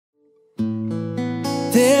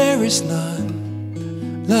there is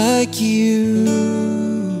none like you.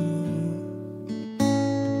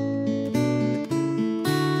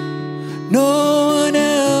 No one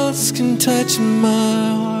else can touch my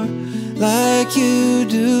heart like you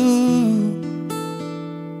do.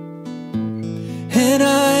 And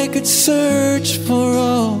I could search for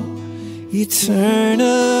all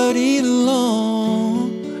eternity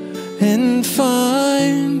long and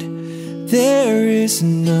find there is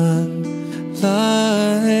none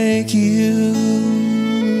like you.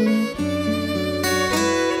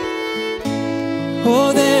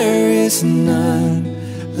 Oh, there is none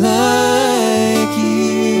like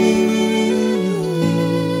you.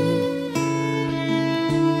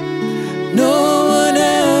 No one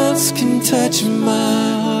else can touch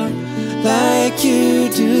my heart like you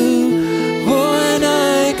do. Oh, and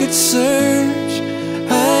I could search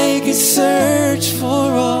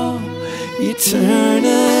for all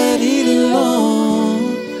eternity long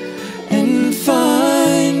and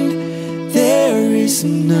find there is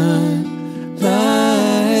none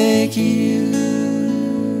like you.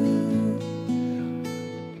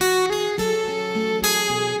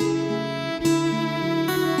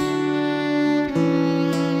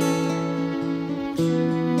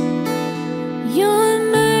 Your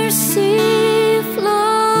mercy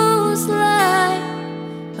flows like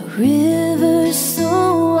a river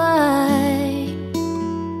so wide.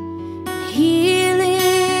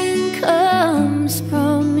 Healing comes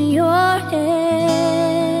from your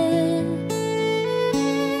hand,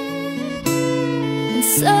 and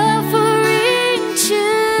suffering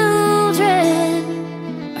children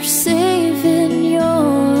are safe in your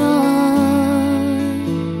arms.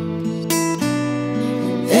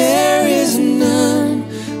 There is none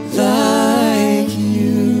like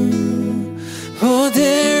you. Oh,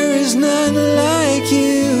 there is none like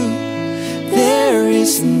you. There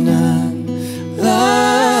is none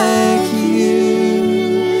like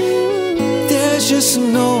you. There's just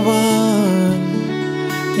no one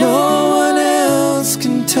else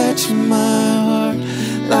can touch my heart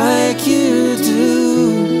like you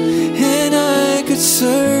do. And I could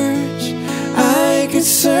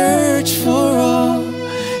search for all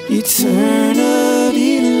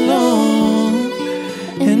eternity long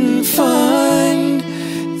and find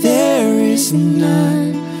there is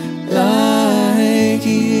none like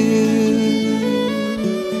you.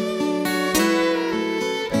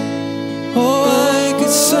 Oh, I could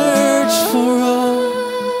search for all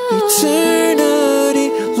eternity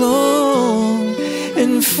long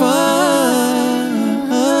and find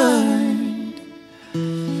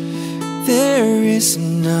there is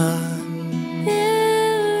none.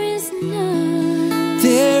 There is none.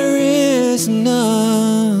 There is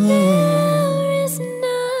none. There is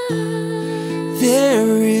none.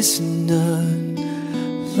 There is none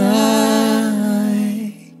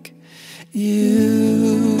like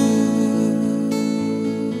you.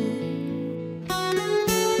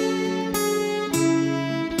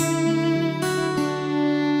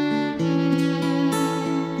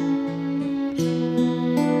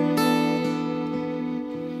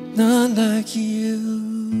 None like you.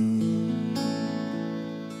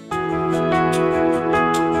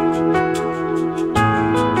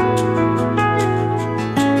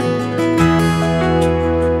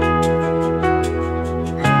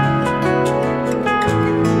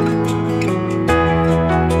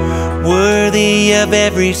 Worthy of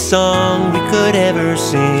every song we could ever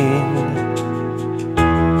sing,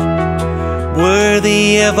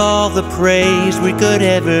 worthy of all the praise we could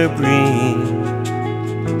ever bring,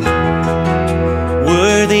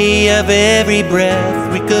 worthy of every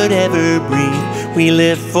breath we could ever breathe. We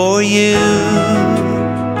live for you.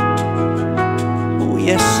 Oh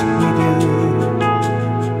yes, we do.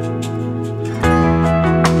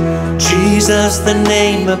 Jesus, the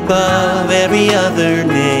name above every other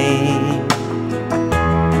name.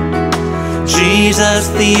 Jesus,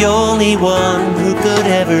 the only one who could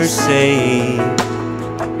ever save.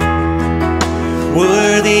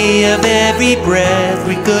 Worthy of every breath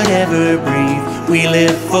we could ever breathe. We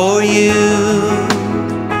live for you.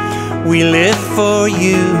 We live for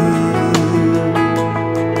you.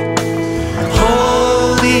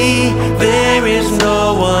 Holy, there is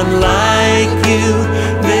no one like you.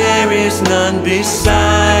 There is none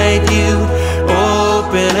beside you.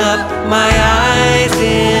 Open up my eyes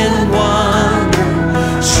in wonder.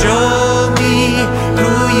 Show me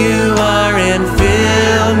who you are and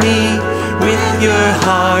fill me with your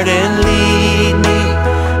heart and lead me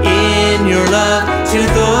in your love to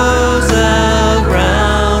those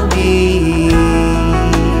around me.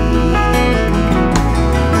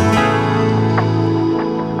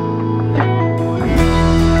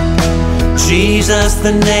 Jesus,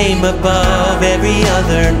 the name above every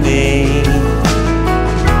other name.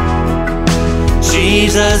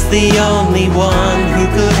 Jesus, the only one who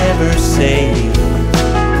could ever save.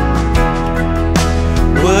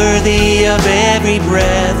 Worthy of every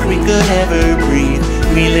breath we could ever breathe.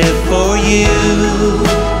 We live for you.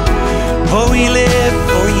 Oh, we live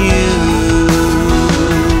for you.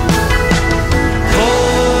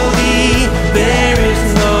 Holy, there is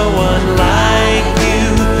no one like you.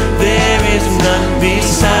 There is none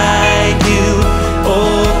beside you.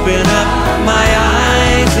 Open up my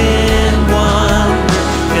eyes in wonder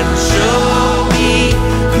and show me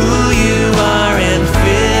who you are and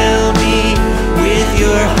fill me with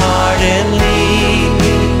your heart and lead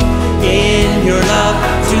me in your love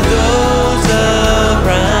to those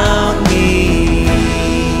around me.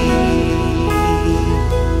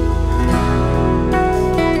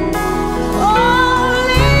 Oh,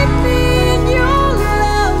 lead me in your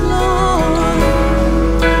love, Lord.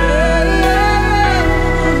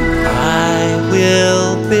 I will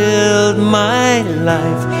build my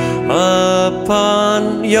life upon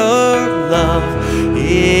your love.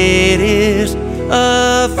 It is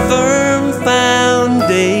a firm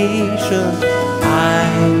foundation. I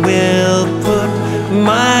will put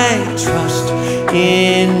my trust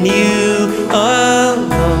in you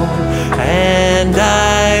alone, and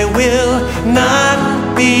I will not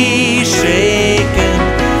be shaken.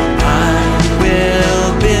 I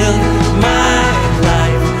will build my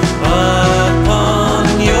life upon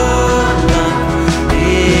your love.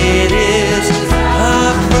 It is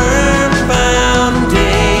a firm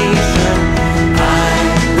foundation. I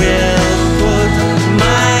will put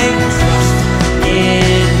my trust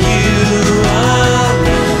in you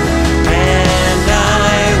alone, and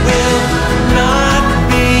I will not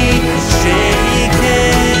be shaken.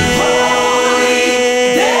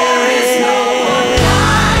 There is no one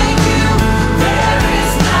like you. There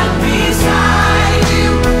is none beside you.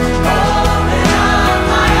 Open up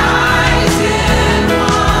my eyes in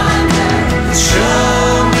wonder. Show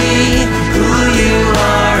me who you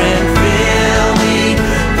are and fill me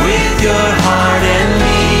with your heart and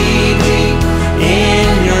lead me in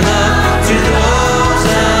your love to those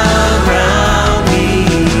around me.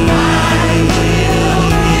 I will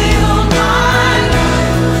build my life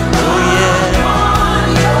upon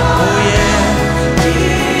your love.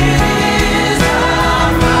 It is a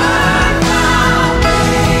firm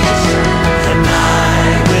foundation, and I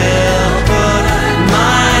will put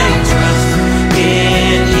my trust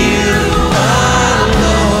in you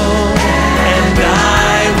alone, and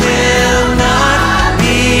I will not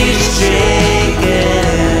be shaken.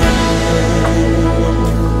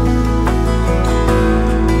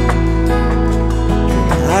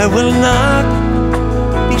 I will not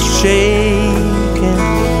be shaken.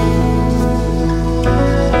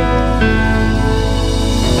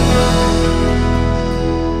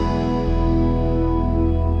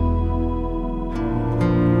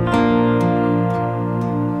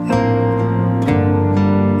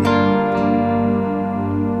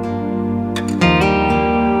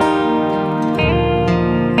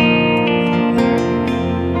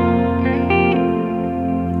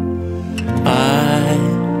 I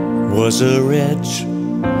was a wretch.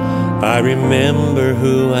 I remember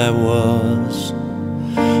who I was.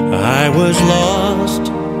 I was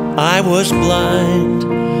lost. I was blind.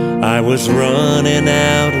 I was running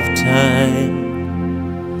out of time.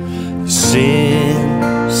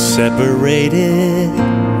 Sin separated.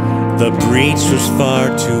 The breach was far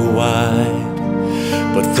too wide.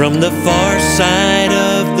 But from the far side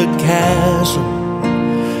of the chasm,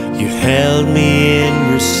 you held me in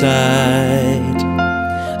your sight.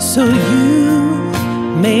 So you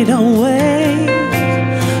made a way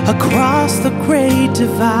across the great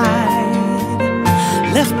divide,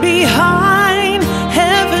 left behind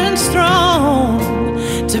heaven's throne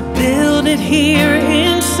to build it here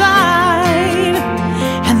inside.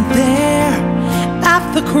 And there at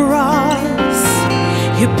the cross,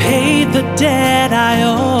 you paid the debt I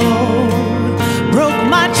owed, broke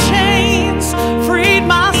my chains, freed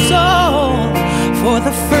my soul. For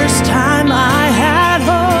the first time I had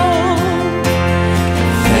hope.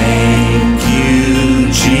 Thank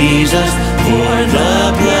you, Jesus, for the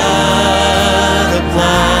blood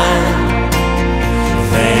applied.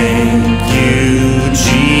 Thank you,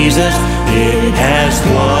 Jesus, it has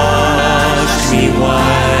washed me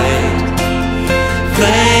white.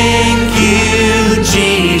 Thank you,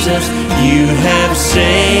 Jesus, you have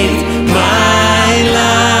saved my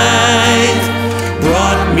life,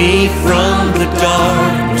 brought me from the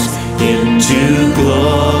darkness into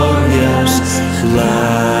glorious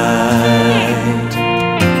light.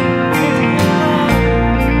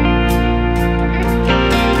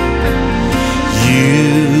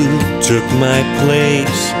 my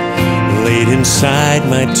place, laid inside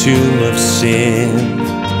my tomb of sin.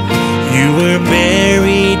 You were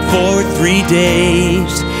buried for 3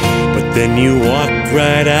 days, but then you walked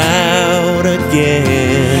right out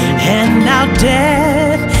again. And now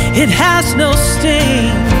death, it has no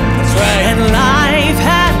sting. That's right. And life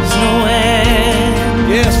has no end.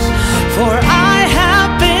 Yes. For I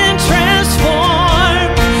have been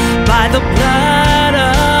transformed by the blood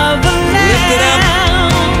of the Lift it up.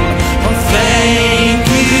 Lamb. Oh, Thank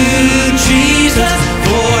you, Jesus,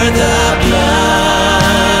 for the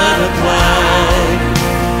blood applied.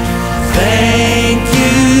 Thank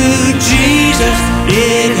you, Jesus,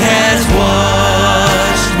 it has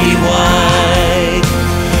washed me white.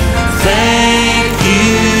 Thank you,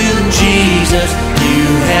 Jesus, you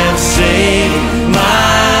have saved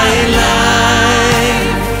my life,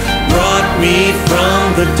 brought me from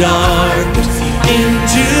the darkness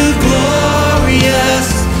into glorious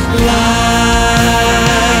light.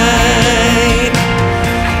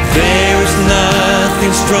 There's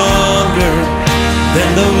nothing stronger than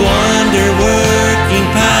the wonder-working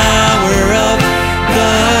power of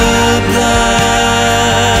the blood,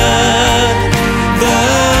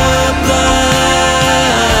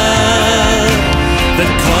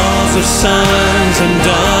 that calls us sons and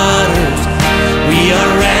daughters. We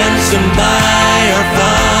are ransomed by our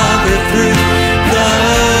Father through the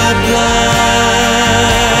blood,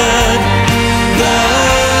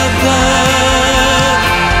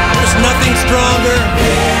 There's nothing stronger.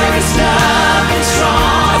 There is nothing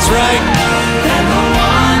strong. That's right. Than the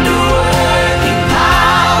wonder-working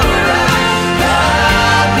power of the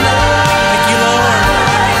blood. Thank you, Lord.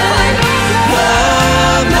 The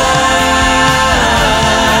blood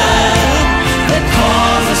that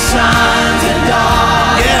calls us sons and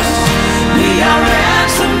daughters. Yes. We are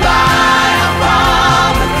ransomed by our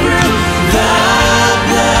Father through the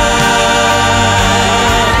blood.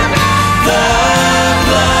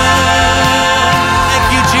 Thank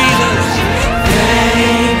you, Jesus.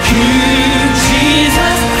 Thank you,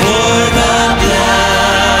 Jesus, For the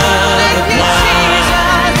blood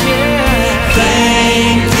applied.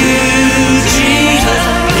 Thank you, Jesus,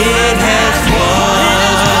 it has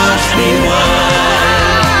washed me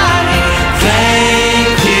white.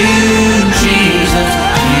 Thank you, Jesus,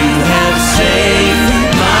 you have saved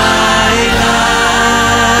my life.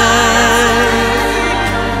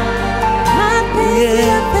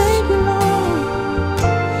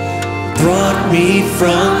 Brought me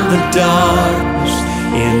from the darkness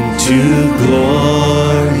into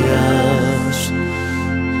glorious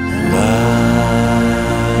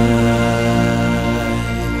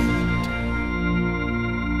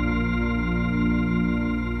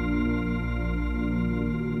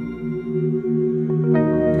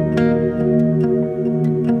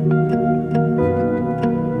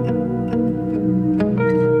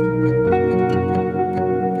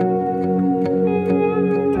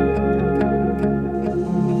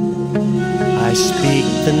I speak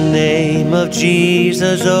the name of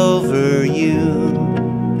Jesus over you.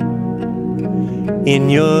 In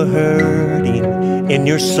your hurting, in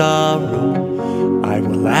your sorrow, I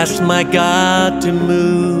will ask my God to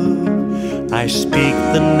move. I speak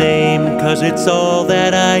the name 'cause it's all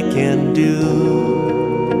that I can do.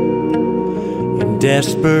 In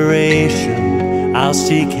desperation, I'll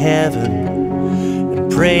seek heaven and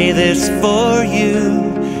pray this for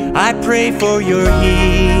you. I pray for your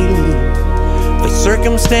healing, the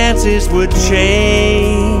circumstances would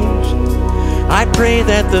change. I pray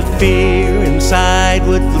that the fear inside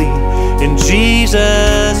would flee in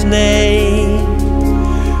Jesus' name.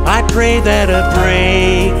 I pray that a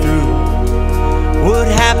breakthrough would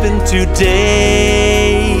happen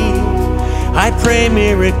today. I pray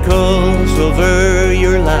miracles over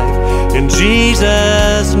your life in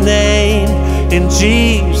Jesus' name, in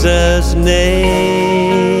Jesus'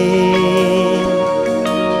 name.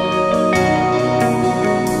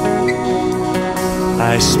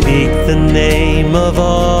 I speak the name of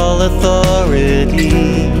all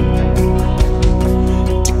authority,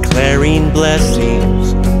 declaring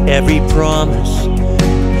blessings, every promise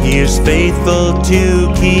He is faithful to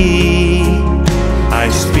keep. I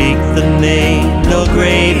speak the name no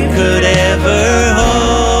grave could ever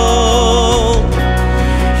hold.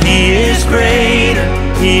 He is greater,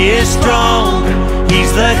 He is stronger,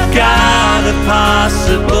 He's the God of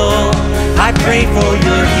possible. I pray for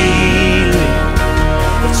your healing,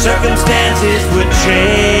 circumstances would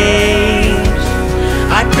change.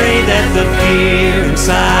 I pray that the fear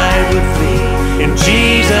inside would flee in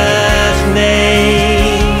Jesus'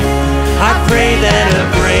 name. I pray that a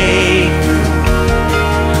breakthrough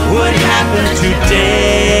would happen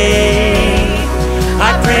today.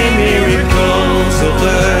 I pray miracles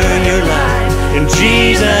over your life. In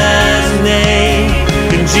Jesus' name,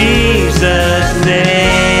 in Jesus' name.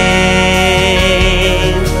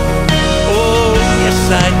 Oh,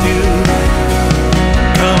 yes I do.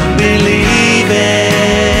 Come believe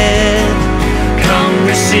it, come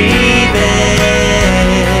receive it.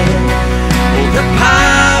 Oh, the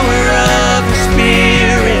power of the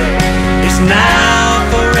Spirit is now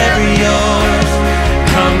forever yours.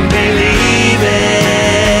 Come believe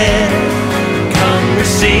it, come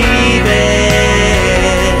receive it.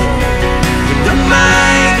 In the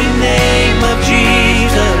mighty name of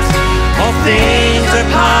Jesus, all things are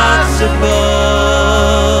possible.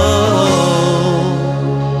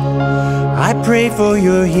 I pray for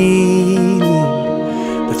your healing,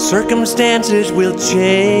 that circumstances will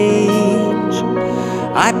change.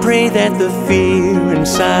 I pray that the fear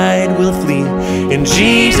inside will flee. In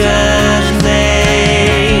Jesus'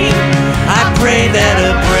 name, I pray that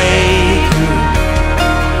a breakthrough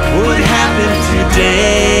would happen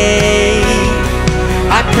today.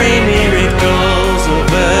 I pray miracles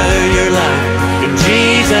over your life. In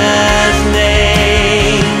Jesus'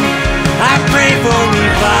 name, I pray for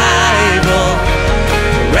revival,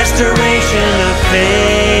 restoration of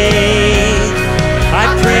faith. I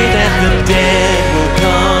pray that the dead will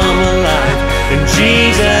come alive. In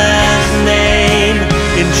Jesus' name,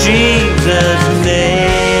 in Jesus'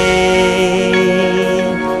 name,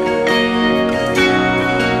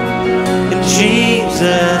 in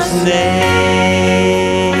Jesus' name,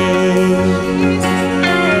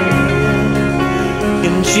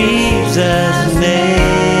 in Jesus' name,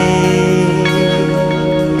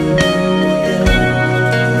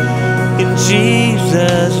 in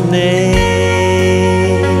Jesus' name.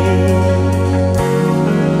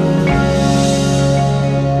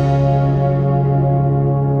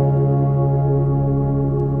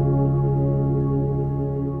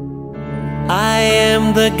 I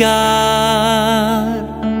am the God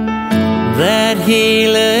that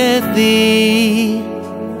healeth thee.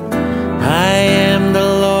 I am the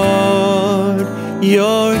Lord,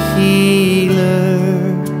 your healer.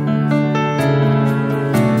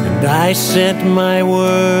 And I sent my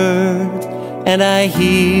word, and I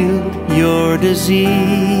healed your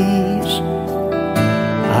disease.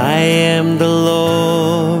 I am the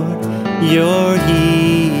Lord, your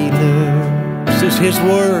healer. This is His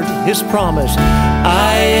word, His promise.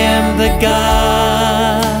 I am the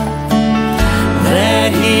God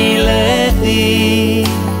that healeth thee.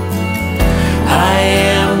 I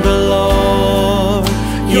am the Lord,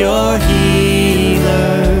 your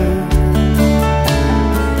healer.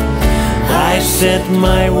 I sent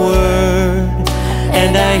my word,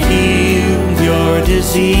 and I healed your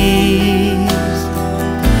disease.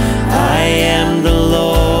 I am the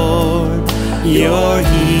Lord, your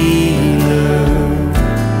healer.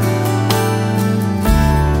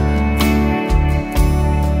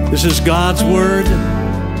 This is God's word,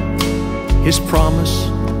 His promise.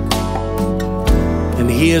 And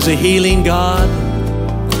He is a healing God.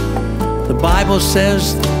 The Bible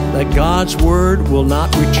says that God's word will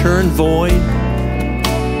not return void,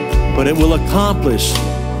 but it will accomplish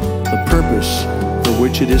the purpose for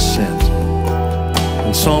which it is sent.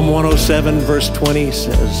 And Psalm 107 verse 20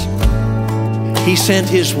 says, He sent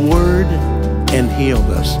His word and healed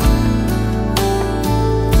us.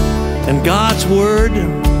 And God's word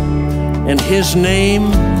and His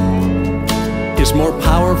name is more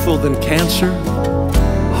powerful than cancer,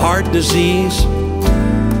 heart disease,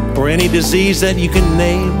 or any disease that you can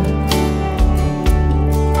name.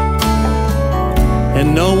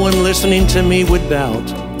 And no one listening to me would doubt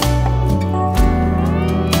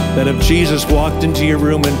that if Jesus walked into your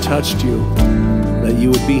room and touched you, that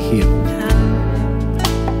you would be healed.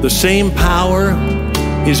 The same power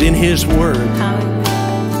is in His word.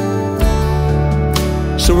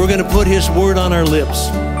 So we're going to put His word on our lips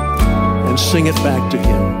and sing it back to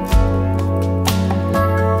Him.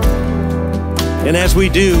 And as we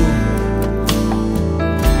do,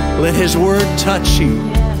 let His word touch you.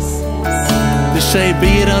 Just say,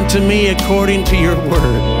 be it unto me according to your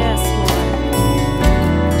word.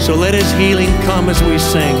 So let His healing come as we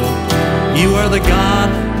sing. You are the God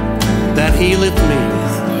that healeth me.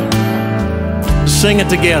 Sing it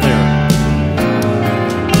together.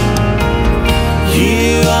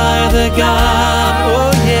 You are the God,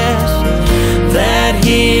 oh yes, that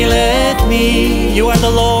healeth me. You are the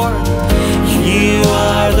Lord. You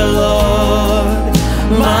are the Lord,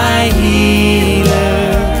 my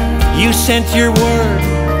healer. You sent your word.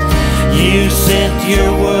 You sent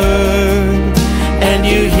your word, and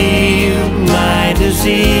you healed my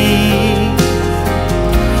disease.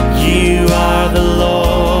 You are the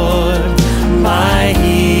Lord, my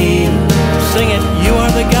healer. Sing it. You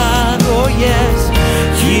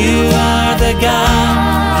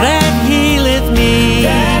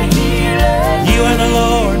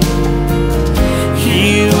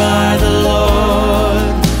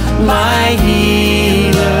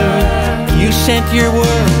sent your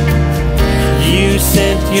word. You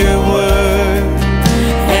sent your word,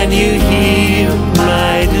 and you healed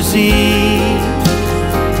my disease.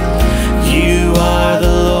 You are the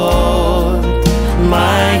Lord,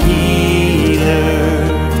 my healer.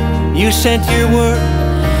 You sent your word.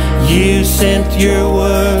 You sent your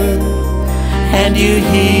word, and you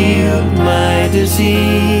healed my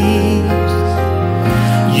disease.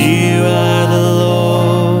 You are the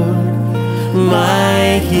Lord,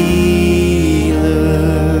 my healer.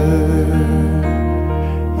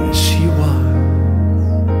 Yes, you are.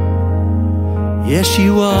 Yes,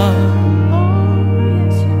 you are.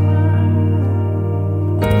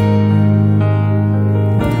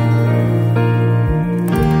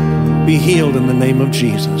 Be healed in the name of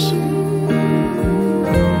Jesus.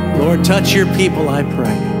 Lord, touch your people, I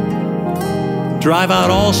pray. Drive out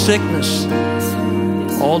all sickness,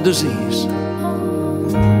 all disease.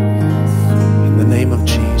 In the name of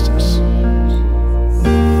Jesus.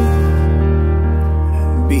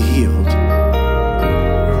 Be healed.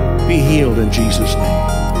 Be healed in Jesus' name.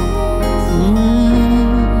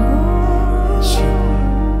 Yes,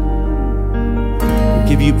 we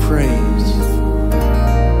give you praise.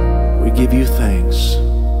 We give you thanks.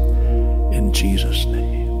 In Jesus' name.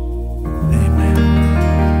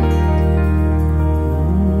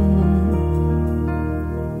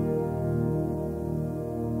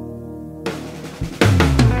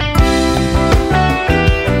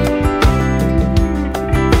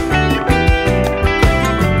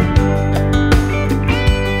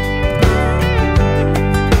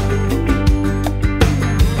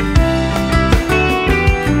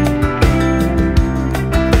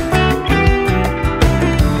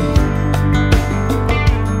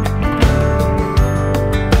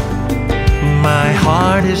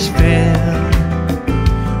 Is filled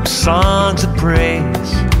with songs of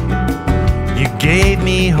praise. You gave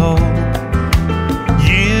me hope.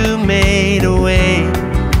 You made a way.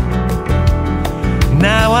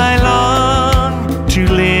 Now I long to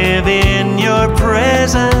live in your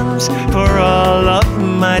presence for all of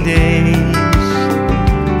my days.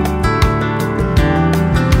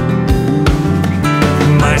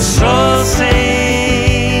 My soul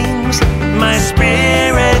sings, my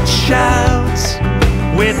spirit shouts.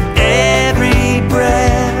 With every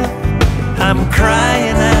breath, I'm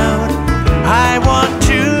crying out, I want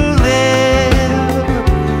to live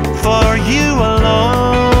for you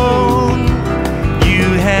alone. You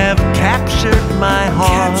have captured my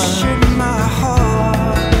heart.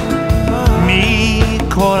 Mi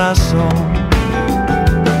corazon.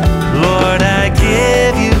 Lord, I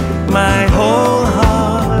give you my whole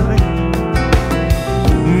heart.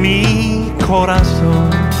 Mi corazon.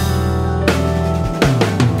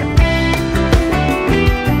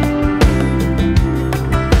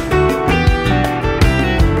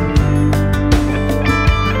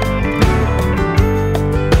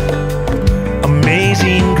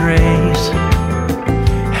 Amazing grace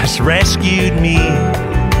has rescued me.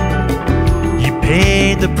 You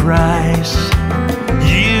paid the price.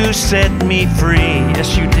 You set me free.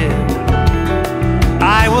 Yes, you did.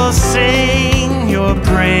 I will sing your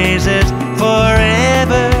praises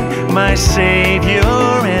forever, my Savior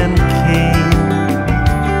and King.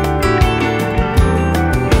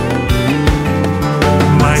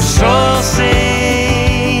 My soul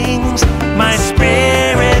sings, my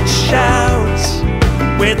spirit shouts.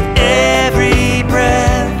 With every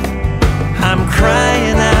breath, I'm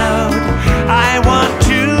crying out, I want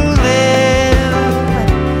to live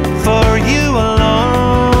for you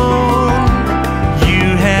alone. You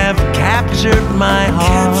have captured my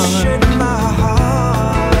heart.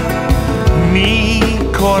 Mi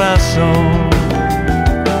corazon.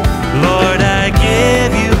 Lord, I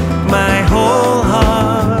give you my whole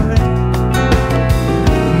heart.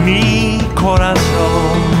 Mi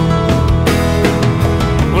corazon.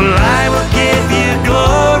 Well, I will give you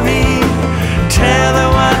glory, tell a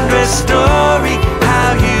wondrous story, how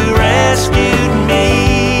you rescued me.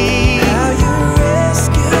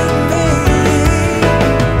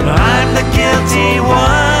 I'm the guilty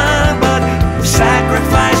one, but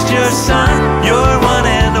sacrificed your son, your one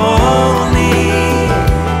and only.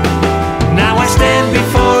 Now I stand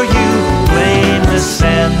before you, blameless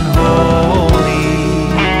and holy.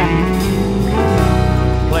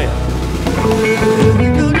 Play it.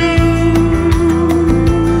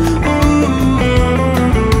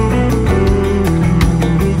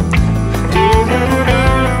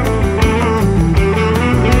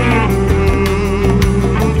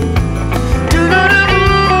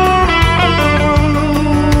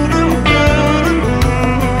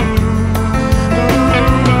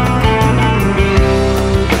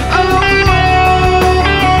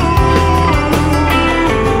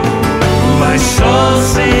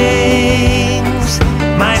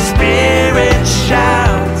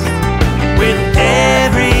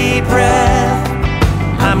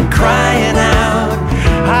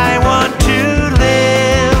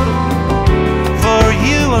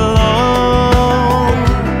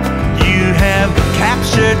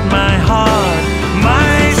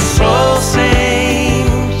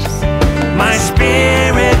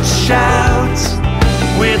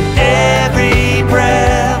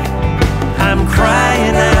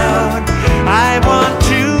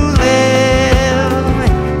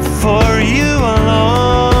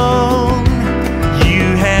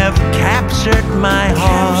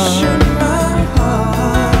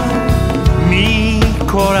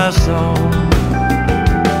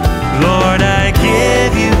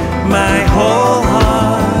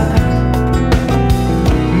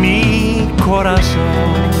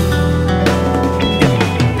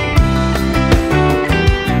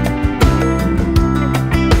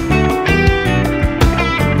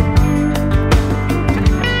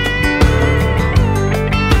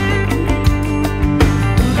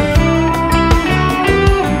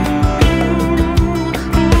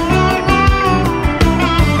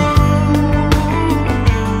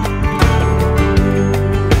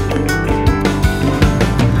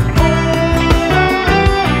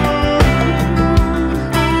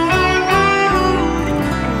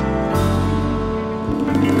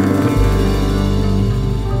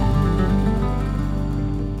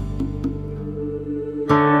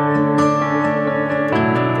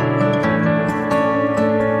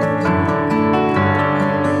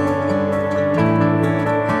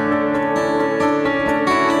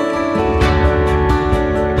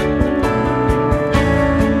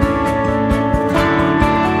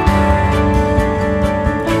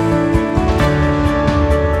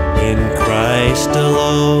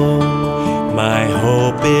 alone my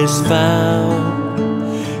hope is found.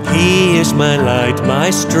 He is my light, my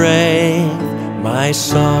strength, my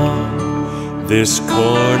song. This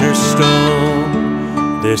cornerstone,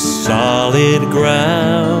 this solid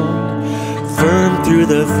ground, firm through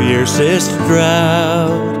the fiercest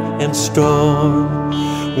drought and storm.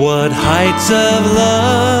 What heights of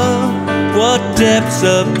love, what depths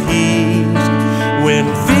of peace, when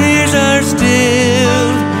fears are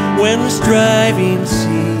stilled, when striving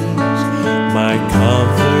cease. My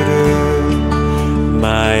comforter,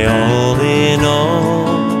 my all in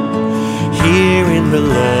all, here in the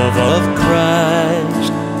love of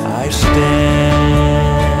Christ I stand.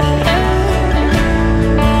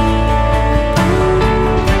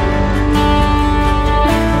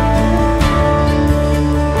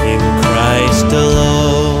 In Christ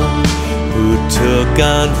alone, who took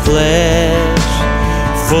on flesh,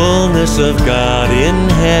 fullness of God in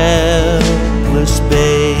helpless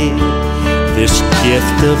babe, this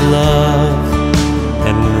gift of love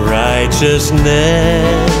and righteousness,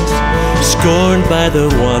 scorned by the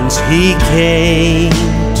ones He came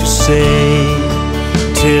to save.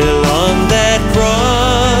 Till on that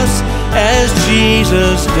cross, as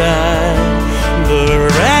Jesus died, the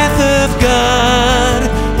wrath of God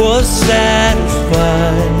was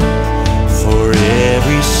satisfied. For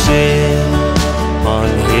every sin on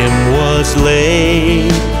Him was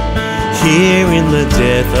laid. Here in the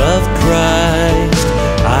death of Christ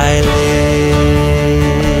I live.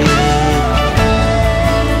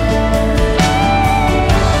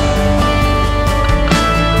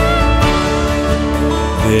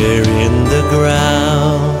 There in the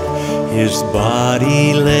ground His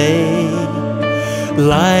body lay,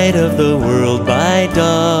 light of the world by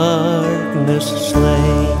darkness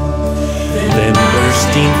slain. Then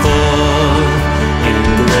bursting forth in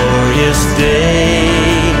glorious day,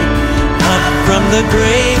 up from the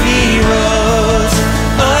grave He rose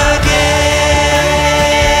again.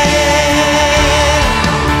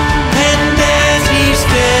 And as He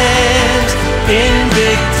stands in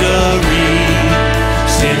victory,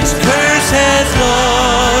 sin's curse has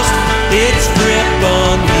lost its grip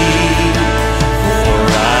on me. For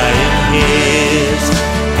I am His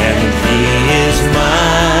and He is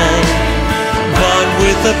mine, bought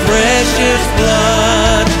with the precious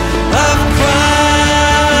blood of Christ.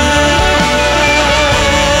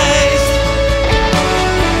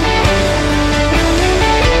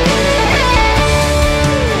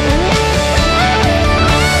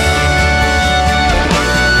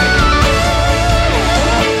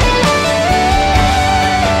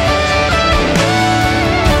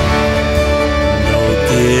 No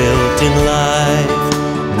guilt in life,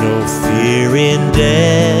 no fear in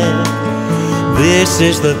death. This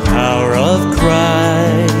is the power of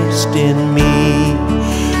Christ in me.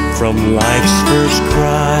 From life's first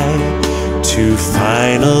cry to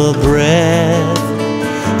final breath,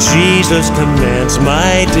 Jesus commands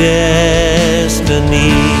my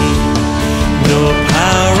destiny. No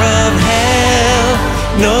power of hell,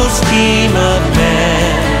 no scheme of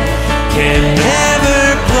man can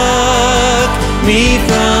ever pluck me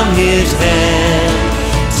from His hand,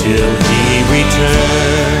 till He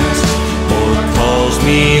returns or calls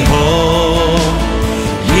me home.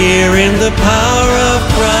 Here in the power of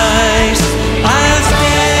Christ I'll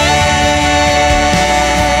stand.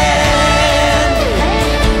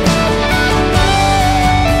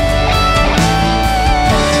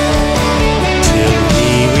 Till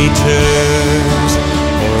He returns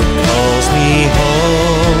or calls me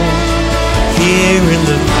home. Here in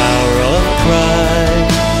the power of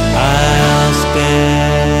Christ I'll stand.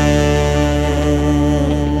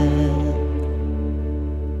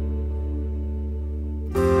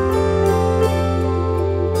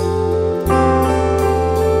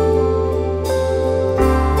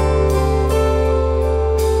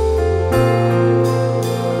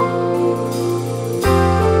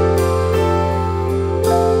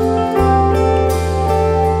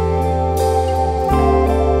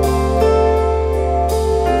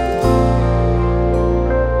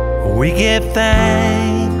 We give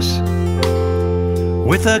thanks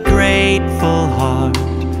with a grateful heart.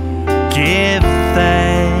 Give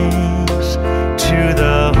thanks to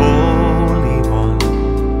the Holy One.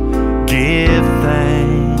 Give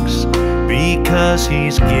thanks because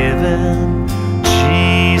He's given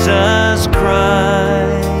Jesus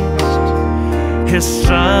Christ, His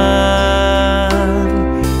Son.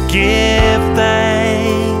 Give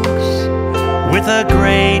thanks with a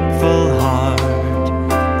grateful heart.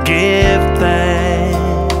 Give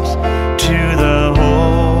thanks to the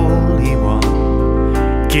Holy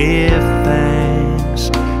One. Give thanks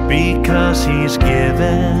because He's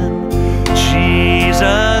given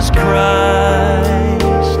Jesus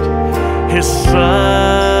Christ, His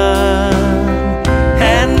Son.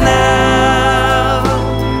 And now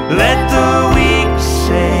let the weak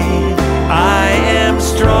say, I am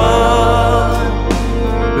strong.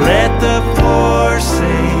 Let the poor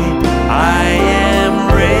say, I am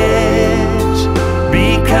rich,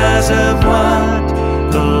 because of what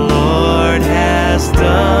the Lord has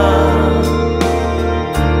done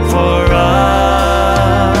for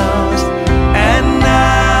us. And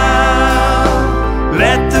now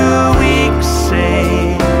let the weak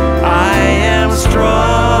say, I am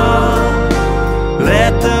strong.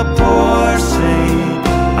 Let the poor say,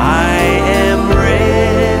 I am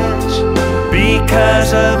rich,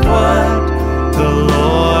 because of what the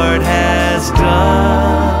Lord has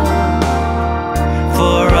done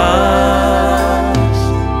for us.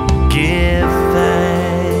 Give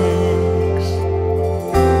thanks.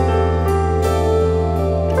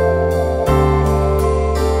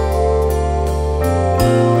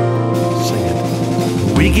 Sing it.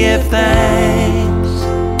 We give thanks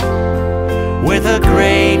with a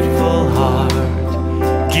grateful heart.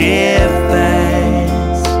 Give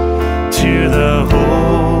thanks to the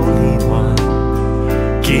Holy One.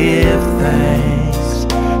 Give thanks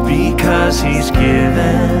because He's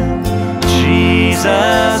given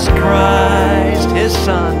Jesus Christ, His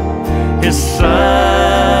Son, His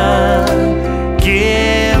Son.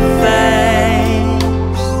 Give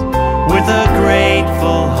thanks with a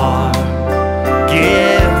grateful heart.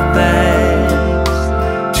 Give thanks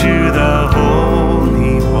to the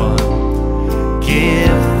Holy One.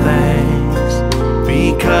 Give thanks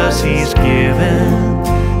because He's given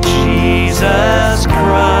Jesus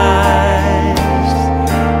Christ,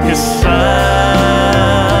 His Son.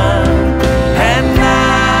 And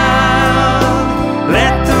now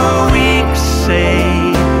let the weak say,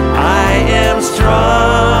 I am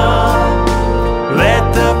strong.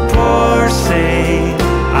 Let the poor say,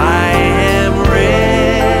 I am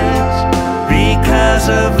rich, because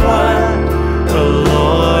of what the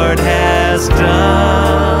Lord has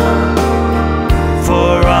done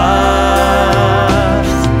for us.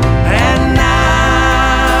 And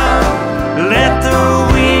now let the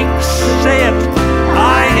weak say it,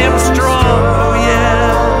 I am strong, oh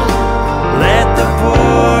yes. Let the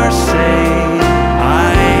poor say, I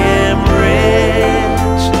am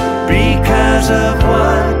rich, because of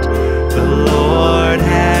what the Lord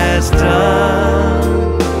has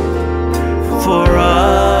done for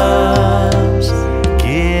us.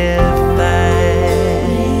 Give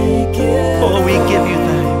thanks. Oh, we give you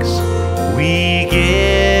thanks. We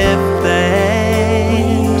give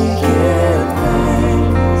thanks.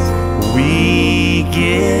 We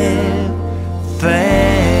give thanks.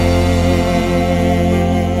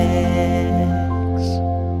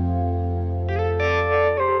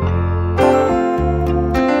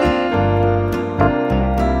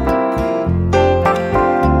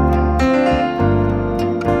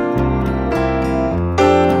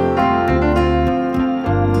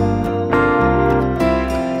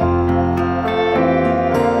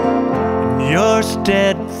 Your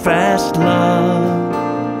steadfast love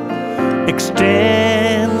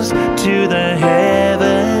extends to the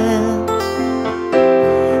heavens.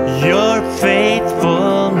 Your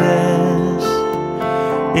faithfulness,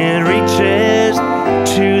 it reaches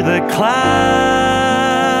to the clouds.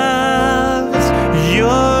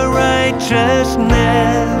 Your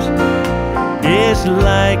righteousness is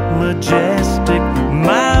like majestic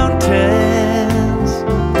mountains,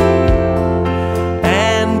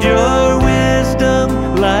 and your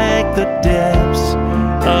wisdom like the depths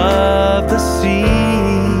of the sea.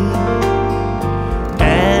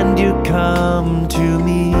 And you come to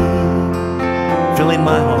me, filling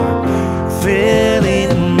my heart,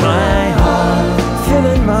 filling my heart,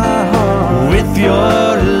 filling my heart with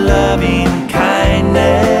your loving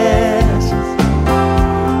kindness.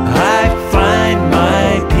 I find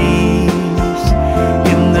my peace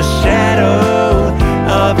in the shadow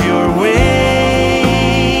of your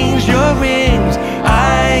wings. Your wings,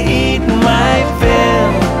 I eat my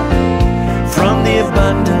fill from the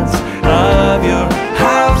abundance of your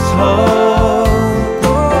household,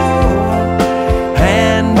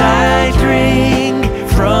 and I drink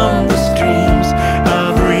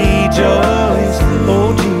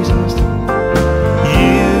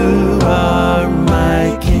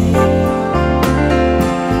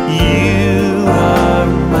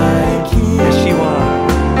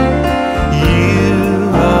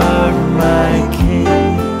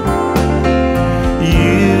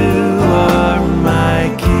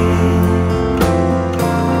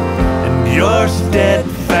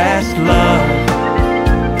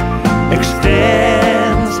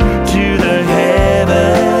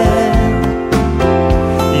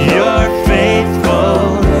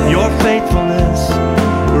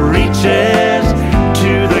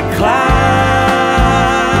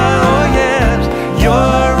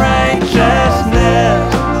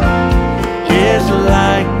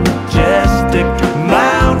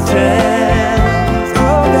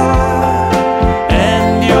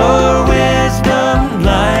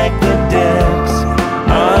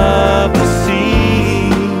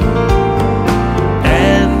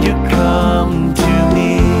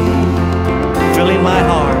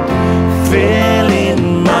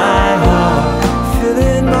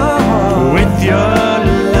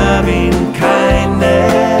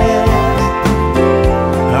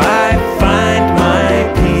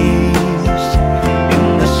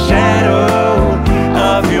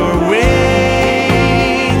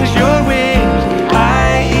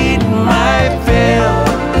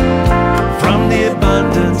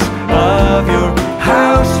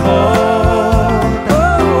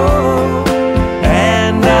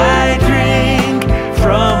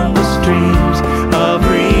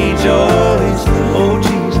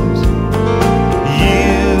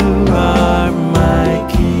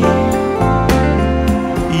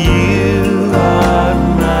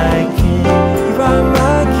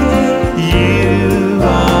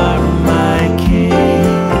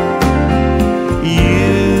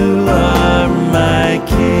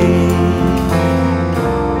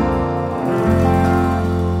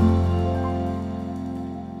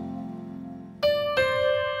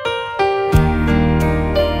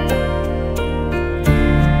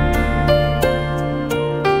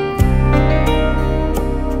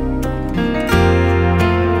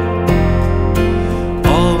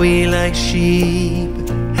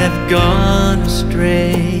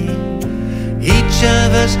each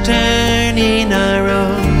of us turning our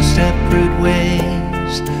own separate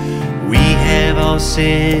ways. We have all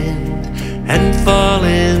sinned and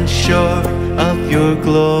fallen short of your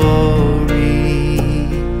glory.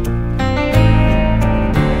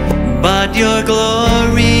 But your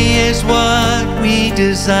glory is what we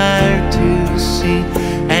desire to see,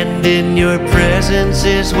 and in your presence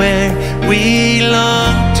is where we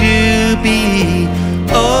long to be.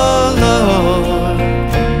 Oh Lord,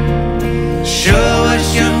 show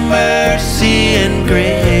us your mercy and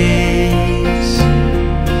grace.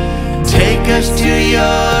 Take us to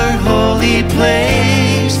your holy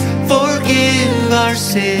place. Forgive our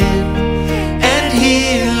sin and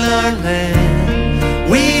heal our land.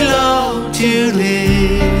 We long to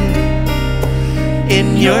live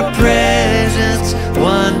in your presence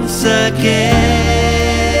once again.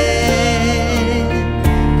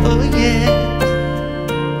 Oh yeah.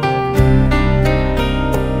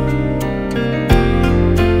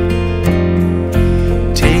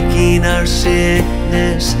 Taking our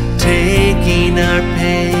sickness, taking our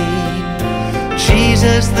pain,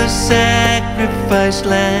 Jesus the sacrificed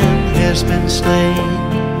lamb has been slain.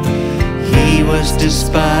 He was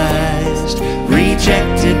despised,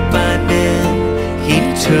 rejected by men. He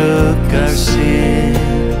took our sin.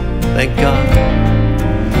 Thank God.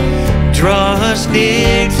 Draw us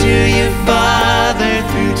near to you, Father,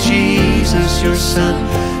 through Jesus your Son.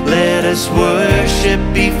 Let us worship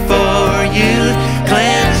before you,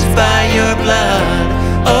 cleansed by your blood.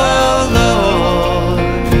 Oh Lord,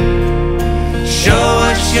 show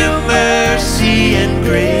us your mercy and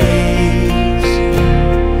grace.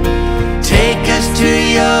 Take us to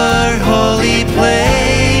your holy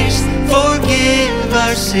place. Forgive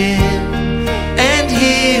our sin and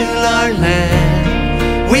heal our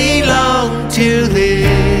land. We long to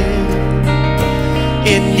live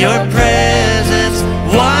in your presence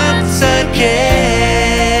once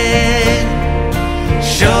again.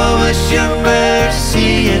 Show us your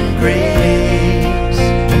mercy and grace.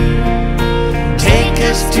 Take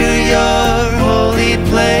us to your holy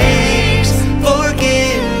place.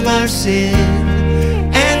 Forgive our sin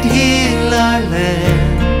and heal our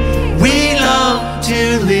land. We long to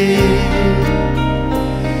live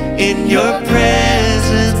in your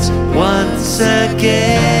presence once again.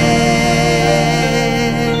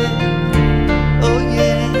 Oh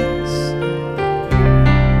yes.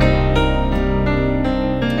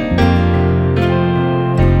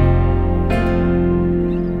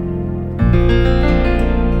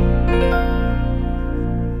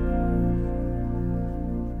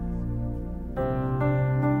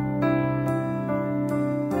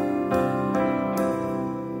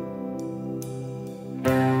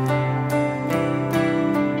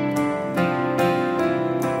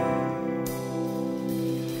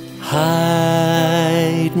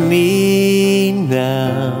 Hide me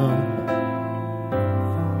now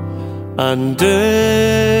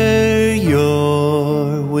under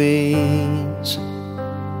your wings.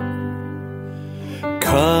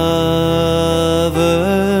 Cover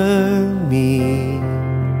me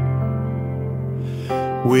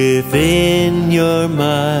within your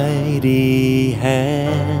mighty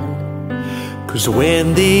hand. 'Cause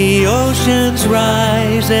when the oceans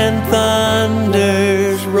rise and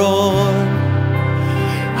thunders roar,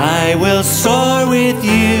 I will soar with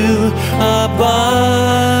you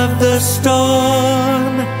above the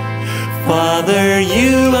storm. Father,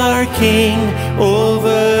 you are King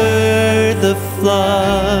over the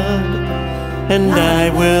flood, and I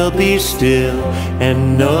will be still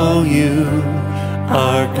and know you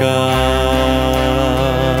are God.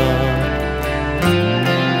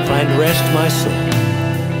 Find rest, my soul.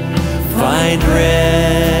 Find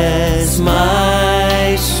rest,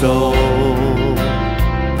 my soul,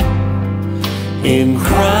 in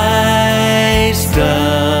Christ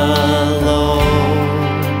alone.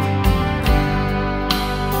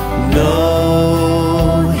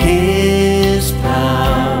 Know his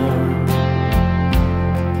power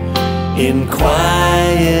in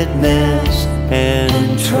quietness and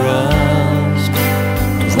trust.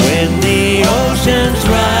 When the oceans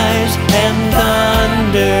rise and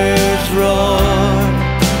thunders roar,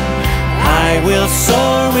 I will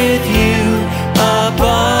soar with you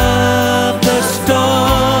above the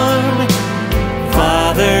storm.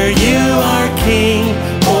 Father, you are King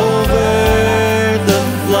over the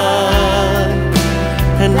flood,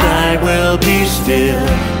 and I will be still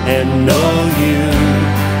and know you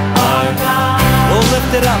are God. Oh,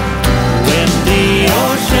 lift it up. When the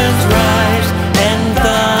oceans rise and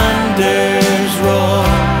thunders roar,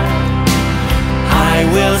 I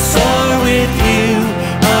will soar with you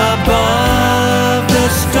above the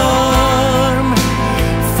storm.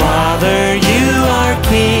 Father, you are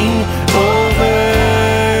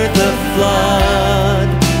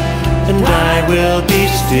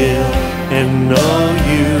and know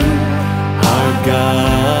you are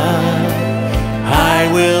God.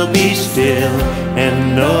 I will be still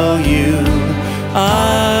and know you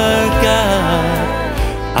are God.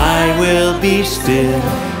 I will be still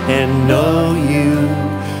and know you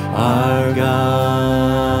are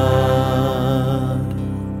God.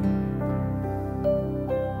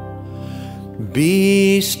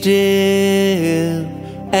 Be still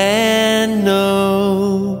and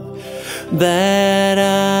know that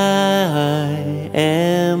I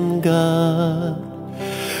am God.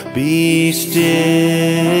 Be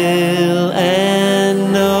still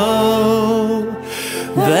and know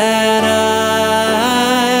that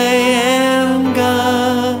I am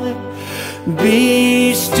God.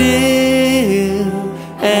 Be still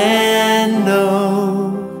and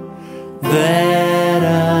know that I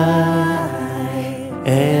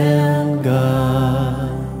am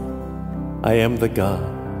God. I am the God.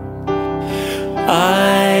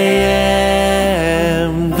 I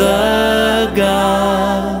am the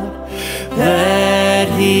God that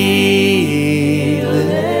healeth.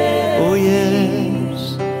 Oh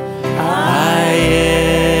yes, I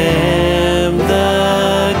am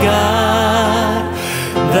the God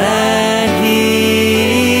that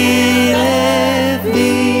healeth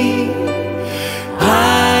thee.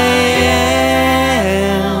 I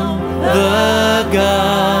am the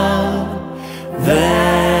God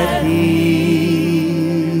that healeth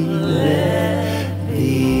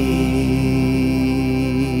thee.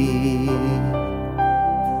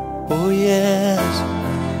 Oh yes,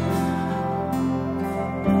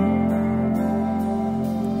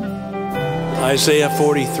 Isaiah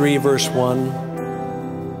 43 verse 1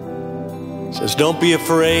 says, don't be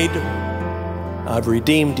afraid. I've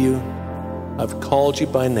redeemed you. I've called you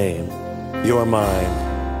by name. You are mine.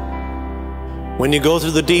 When you go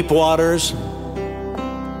through the deep waters,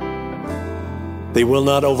 they will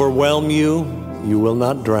not overwhelm you. You will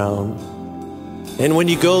not drown. And when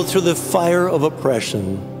you go through the fire of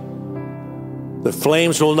oppression, the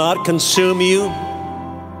flames will not consume you.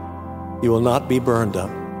 You will not be burned up.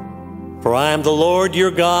 For I am the Lord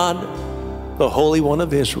your God, the Holy One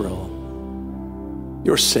of Israel,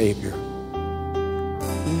 your Savior.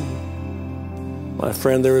 My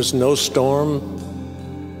friend, there is no storm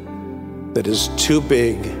that is too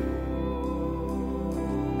big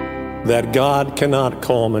that God cannot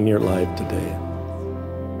calm in your life today.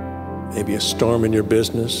 Maybe a storm in your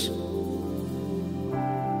business,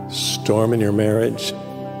 storm in your marriage,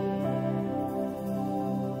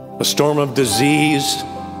 a storm of disease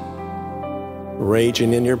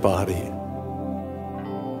raging in your body.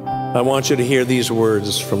 I want you to hear these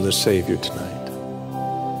words from the Savior tonight.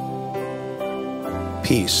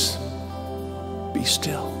 Peace, be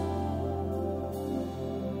still.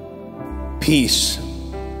 Peace,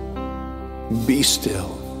 be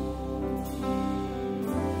still,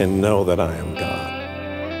 and know that I am God.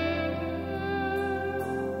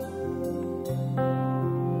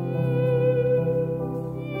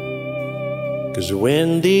 Because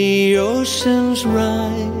when the oceans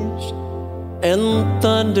rise and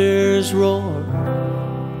thunders roar,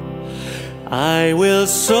 I will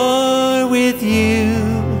soar with you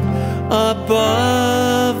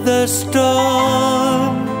above the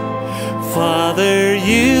storm. Father,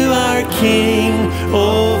 you are King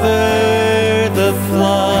over the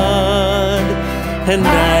flood, and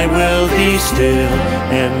I will be still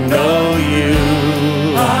and know you.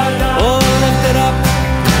 Oh, lift it up.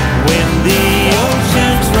 When the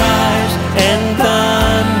oceans rise and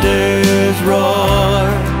thunders roar,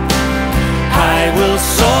 I will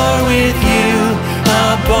soar with you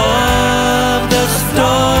above the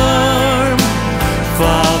storm.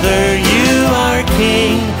 Father, you are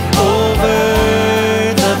King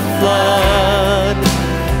over the flood,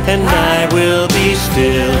 and I will be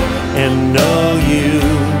still and know you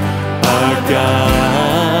are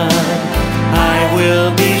God. I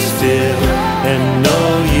will be still and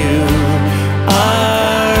know you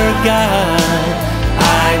are God.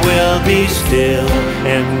 I will be still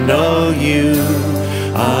and know you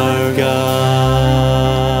are God.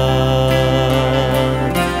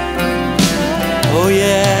 Oh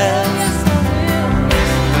yes.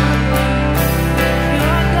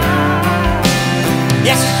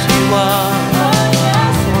 Yes, you are.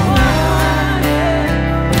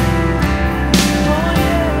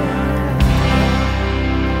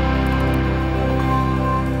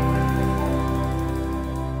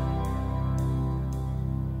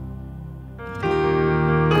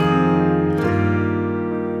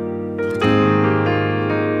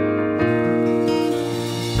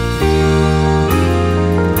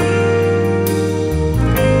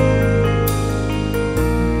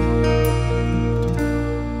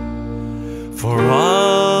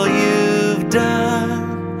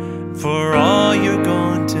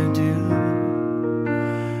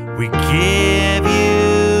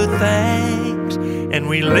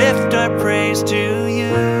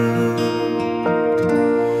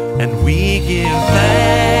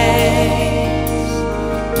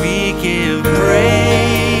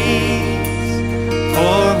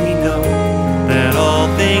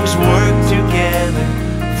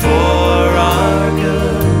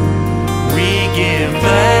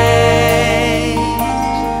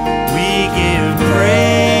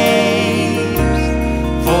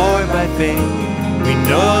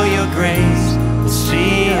 your grace will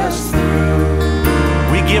see us through.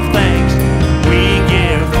 We give thanks, we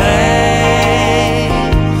give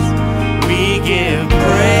thanks, we give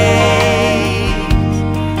praise,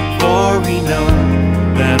 for we know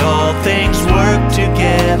that all things work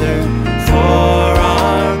together for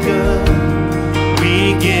our good.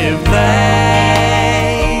 We give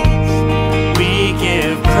thanks, we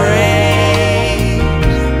give praise,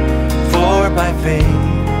 for by faith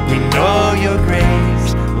we know your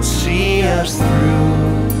grace will see us through.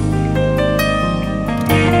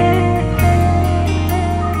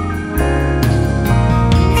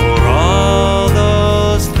 For all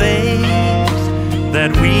those things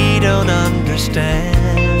that we don't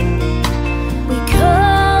understand, we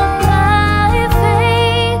come by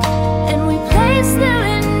faith and we place them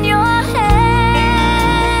in your hands.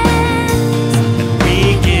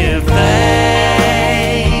 we give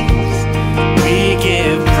thanks, we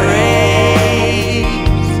give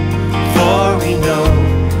praise, for we know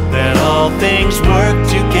that all things work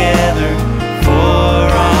together for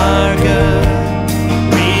our good.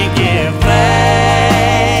 We give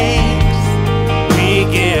thanks, we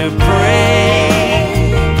give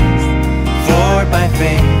praise, for by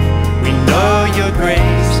faith we know your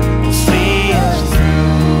grace will see us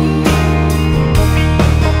through.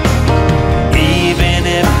 Even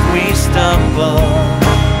if we stumble,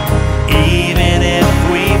 even if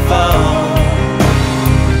we fall,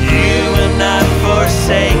 you will not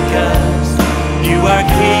forsake us. You are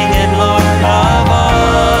King and Lord of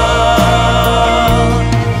all,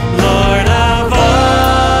 Lord of all.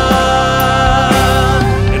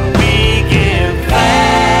 And we give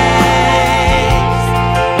thanks,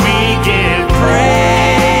 we give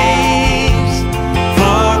praise,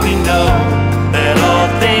 for we know that all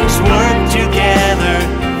things work together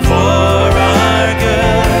for our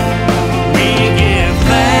good. We give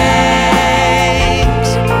thanks,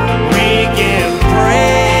 we give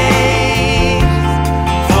praise,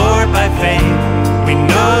 for by faith we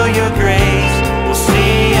know your grace will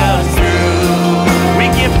see us through. We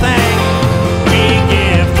give thanks, we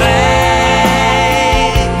give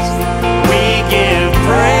thanks, we give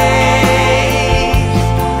praise,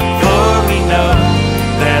 for we know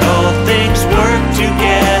that all things work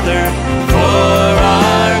together for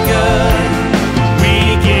our good. We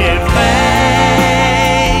give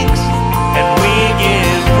thanks and we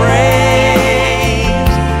give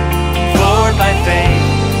praise, for by faith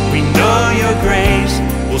we know your grace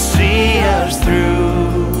will see us through.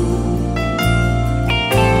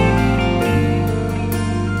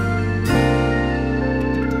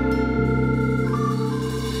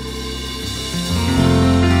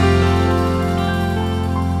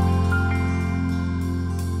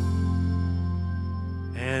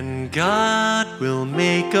 And God will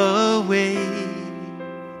make a way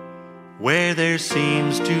where there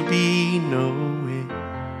seems to be no way.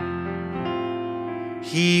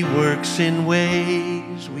 He works in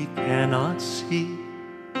ways we cannot see.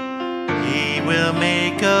 He will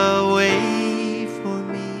make a way for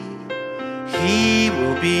me. He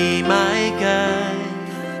will be my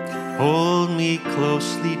guide, hold me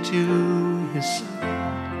closely to his side,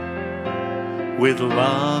 with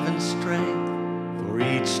love and strength for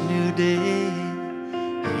each new day.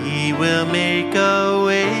 He will make a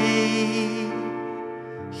way.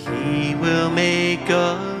 He will make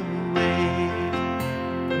a way.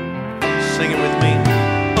 Sing it with me.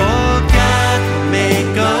 Oh, God will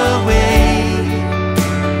make a way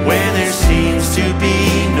where there seems to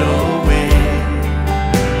be no way.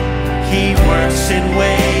 He works in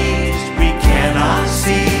ways we cannot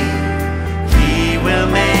see. He will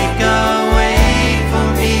make a way for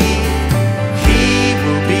me. He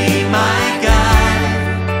will be my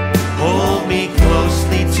guide, hold me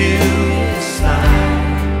closely to his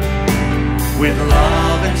side, with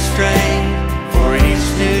love and strength for each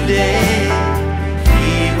new day. He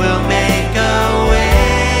will make a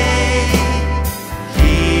way.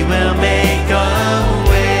 He will make a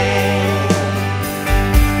way.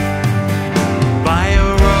 By a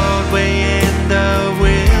roadway in the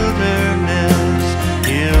wilderness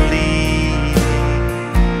he'll lead,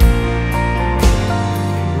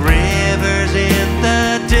 rivers in the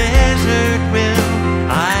desert will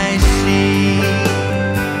I see.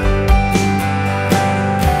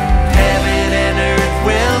 Heaven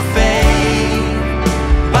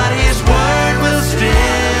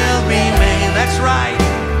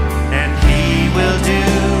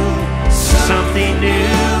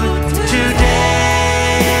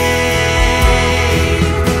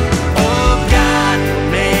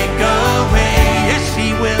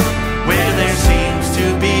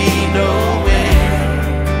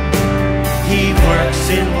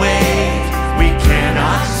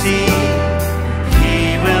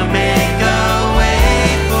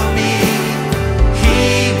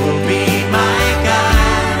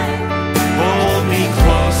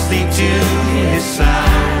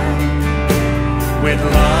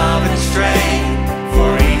and strength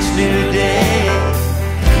for each new day.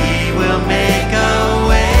 He will make a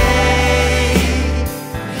way.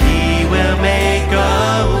 He will make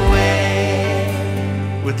a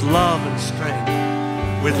way. With love and strength,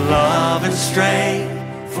 with love and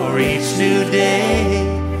strength for each new day.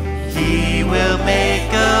 He will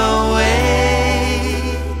make a way.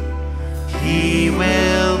 He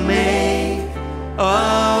will make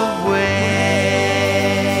a way.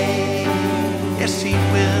 Yes, He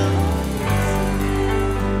will.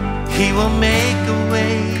 He will make a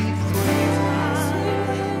way for you.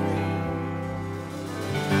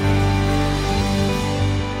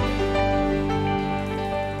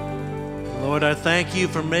 Lord, I thank You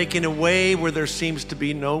for making a way where there seems to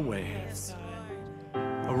be no way.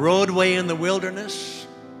 A roadway in the wilderness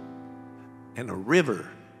and a river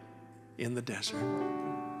in the desert.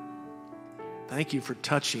 Thank You for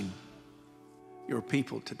touching Your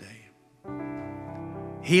people today.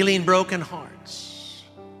 Healing broken hearts.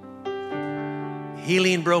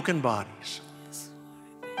 Healing broken bodies.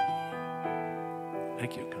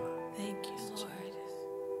 Thank You, God. Thank You, Lord.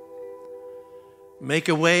 Make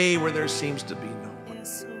a way where there seems to be no way.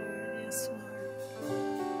 Yes, Lord. Yes, Lord.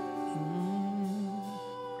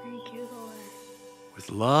 Thank You, Lord.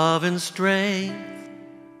 With love and strength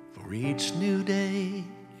for each new day,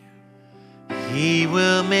 He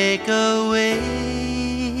will make a way.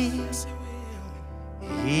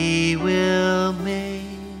 He will make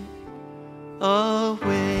a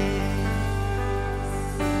way.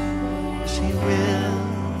 Yes, He will.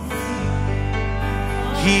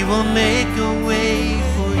 He will make a way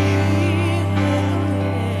for you.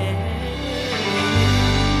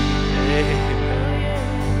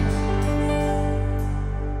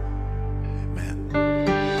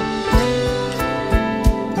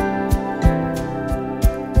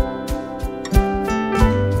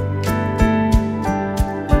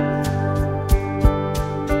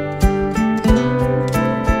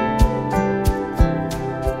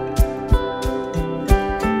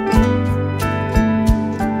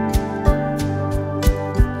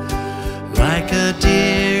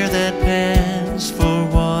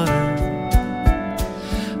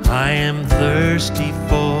 Thirsty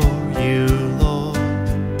for You, Lord,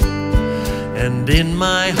 and in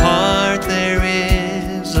my heart there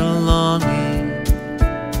is a longing.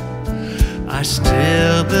 I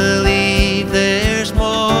still believe there's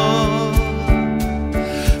more.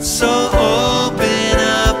 So open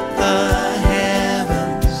up the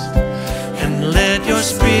heavens and let Your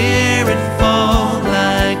Spirit fall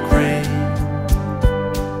like rain.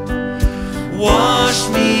 Wash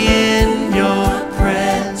me in Your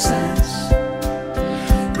presence.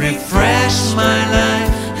 Refresh my life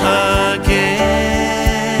again.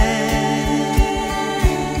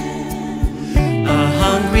 A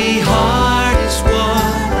hungry heart is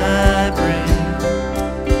what I bring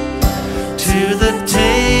to the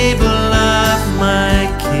table of my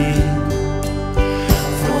King.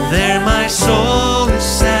 For there my soul is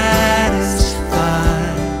satisfied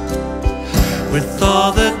with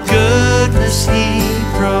all the goodness He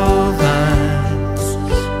provides.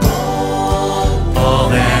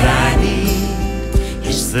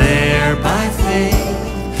 There by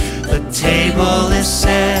faith, the table is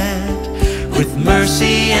set with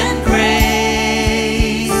mercy and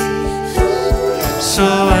grace. So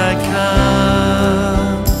I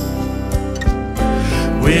come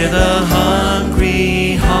with a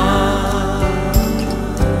hungry heart.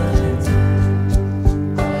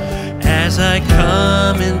 As I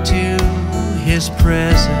come into His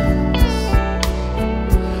presence,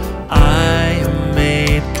 I am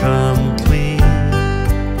made complete.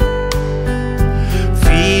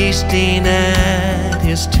 Feasting at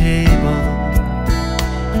His table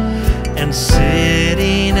and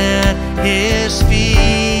sitting at His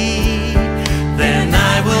feet, then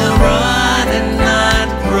I will run and not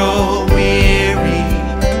grow weary.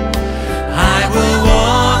 I will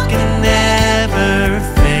walk and never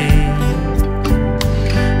faint.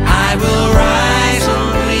 I will rise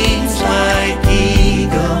on wings like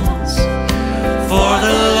eagles, for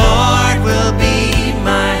the Lord will be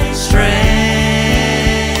my strength.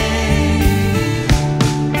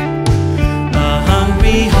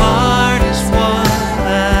 Heart is what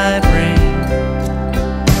I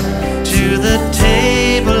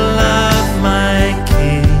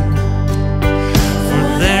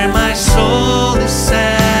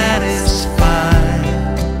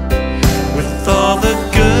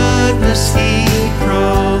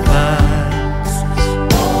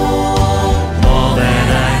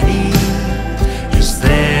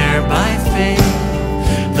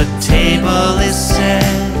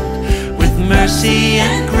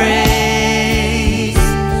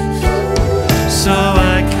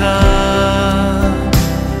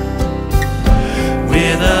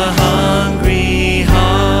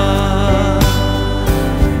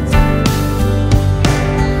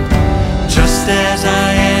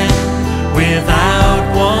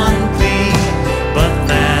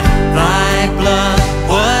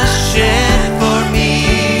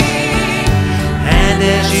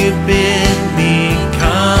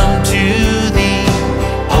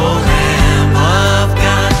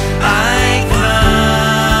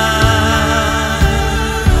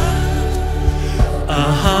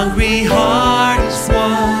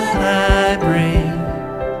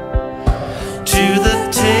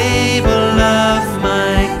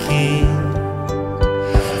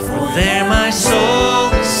There my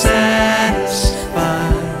soul is satisfied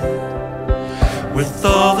with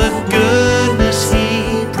all the goodness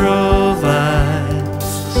He provides.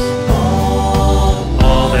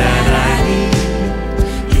 All that I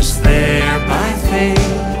need is there by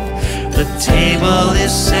faith. The table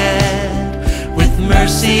is set with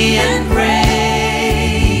mercy and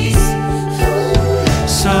grace.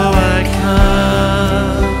 So I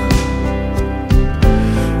come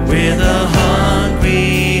with a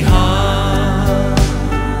hungry heart.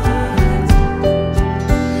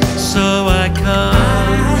 So I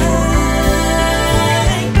come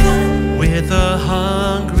with a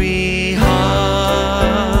hungry heart.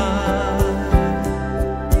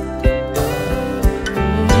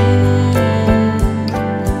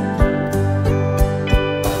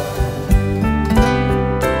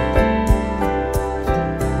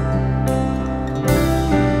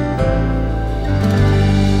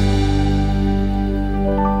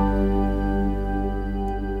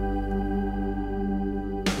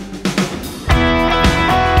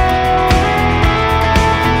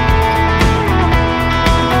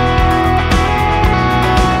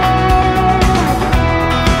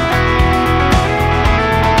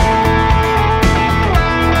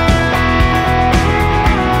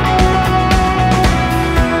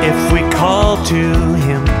 If we call to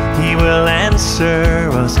Him, He will answer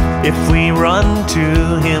us. If we run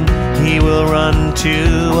to Him, He will run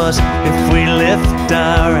to us. If we lift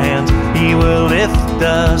our hands, He will lift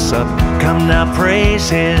us up. Come now, praise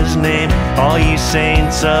His name, all ye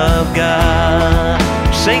saints of God.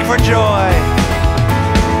 Sing for joy.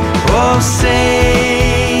 Oh,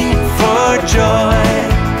 sing for joy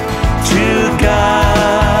to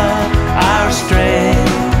God, our strength.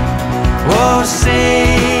 Oh,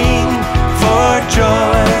 sing for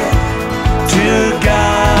joy to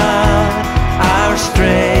God, our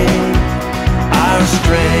strength, our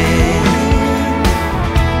strength.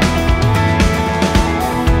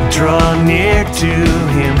 Draw near to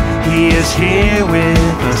Him, He is here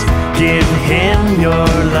with us. Give Him your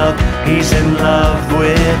love, He's in love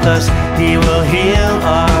with us. He will heal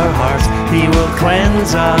our hearts, He will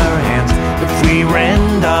cleanse our hands. If we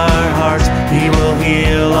rend our hearts, He will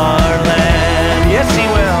heal our land. Yes, He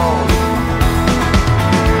will.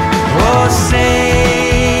 Oh,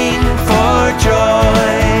 sing for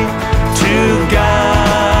joy to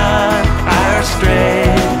God, our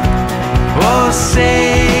strength. Oh,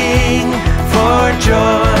 sing for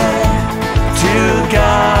joy to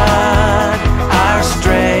God, our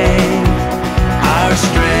strength, our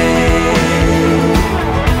strength.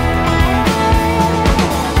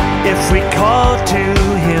 If we call to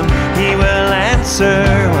Him, He will answer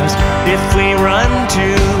us. If we run to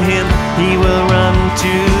Him, He will run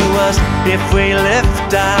to us. If we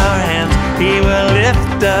lift our hands, He will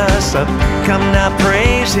lift us up. Come now,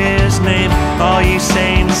 praise His name, all ye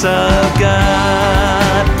saints of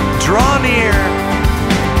God. Draw near.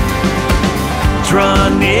 Draw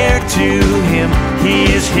near to Him,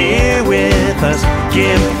 He is here with us.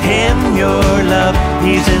 Give Him your love,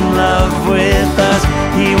 He's in love with us.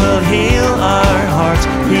 He will heal our hearts,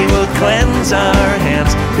 He will cleanse our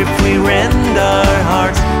hands. If we rend our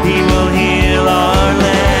hearts, He will heal our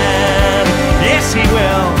land. Yes, He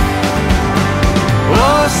will.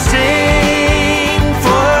 Oh, sing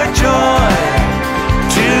for joy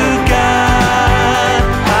to God,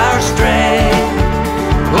 our strength.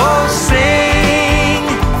 Oh, sing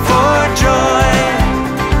for joy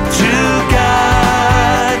to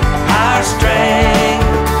God, our strength.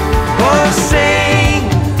 Oh, sing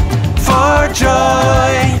for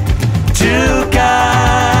joy to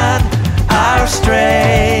God, our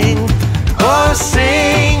strength. Oh,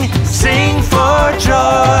 sing for joy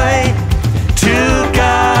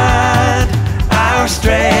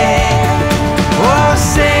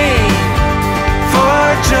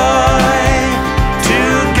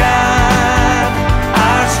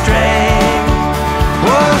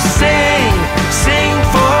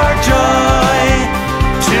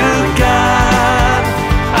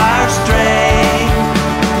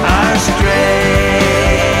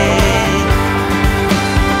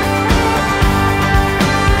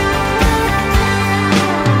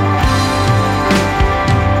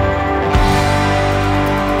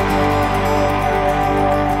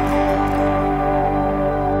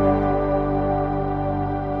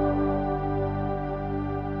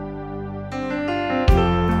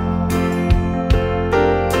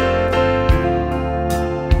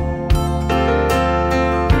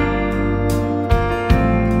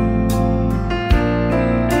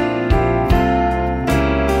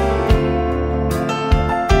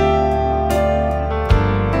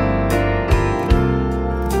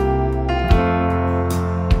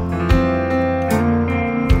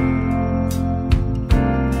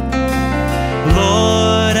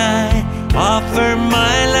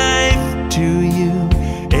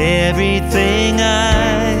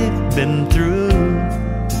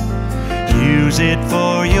it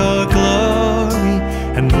for your glory.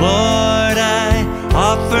 And Lord, I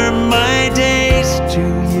offer my days to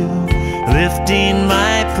you, lifting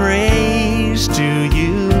my praise to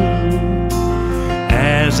you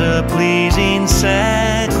as a pleasing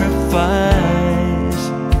sacrifice.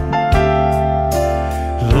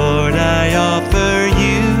 Lord, I offer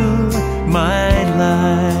you my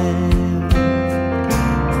life.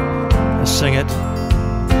 Let's sing it.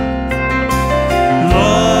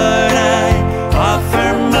 Lord, I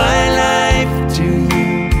offer my life to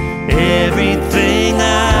you, everything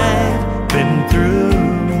I've been through.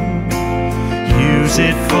 Use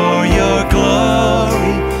it for your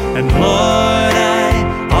glory. And Lord, I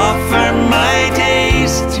offer my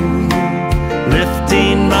days to you,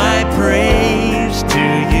 lifting my praise to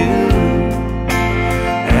you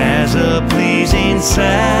as a pleasing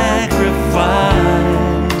sacrifice.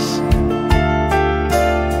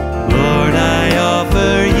 Lord, I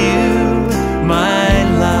offer you my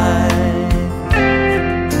life.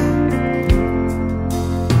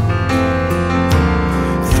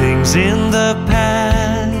 Things in the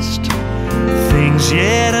past, things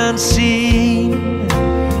yet unseen,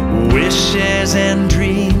 wishes and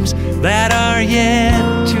dreams that are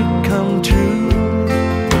yet to come true.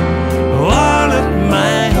 All of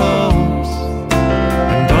my hopes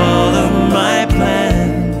and all of my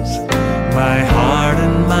plans, my heart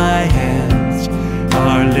and my hands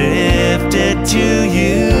are lifted to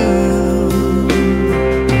you.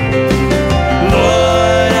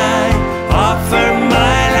 Lord, I offer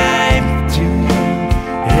my life to you,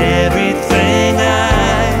 everything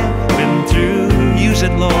I've been through. Use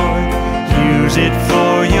it, Lord, use it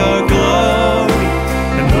for your glory.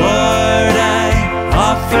 And Lord, I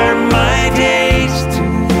offer my days to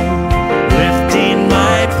you, lifting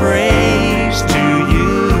my praise to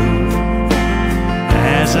you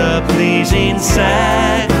as a pleasing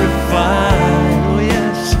sacrifice. Oh,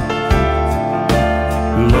 yes.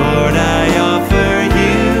 Lord, I offer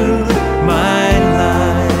you my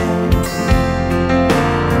life.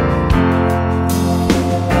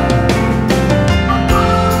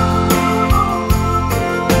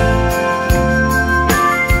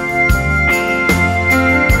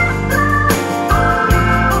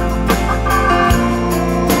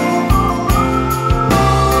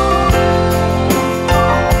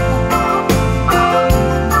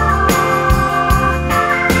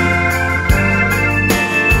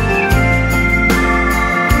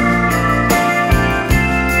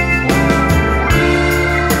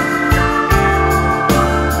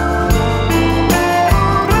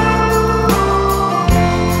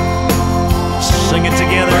 Sing it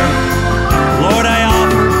together. Lord, I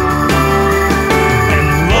offer. And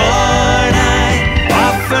Lord, I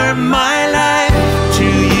offer my life to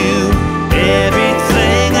you,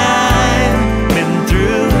 everything I've been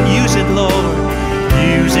through. Use it, Lord,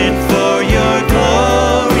 use it for your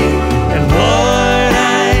glory. And Lord,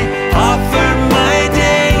 I offer my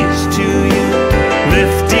days to you,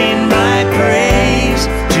 lifting my praise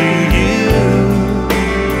to you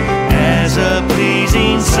as a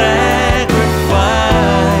pleasing sacrifice.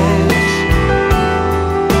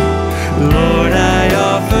 Lord, I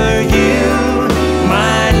offer you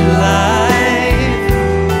my life.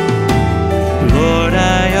 Lord,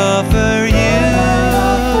 I offer you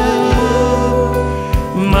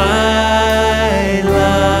my life.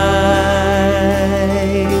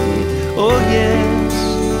 Oh, yes.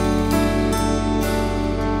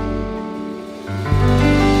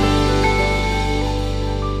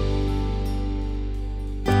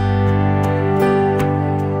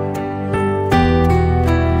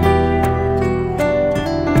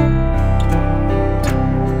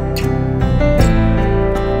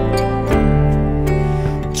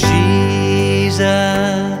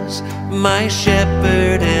 Jesus, my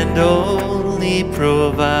shepherd and only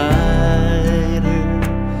provider,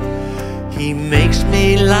 he makes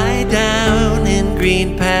me lie down in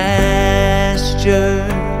green pastures.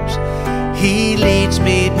 He leads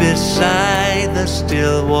me beside the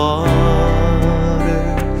still waters.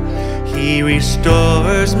 He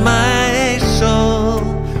restores my soul.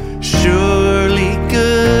 Surely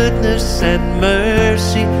goodness and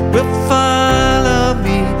mercy will follow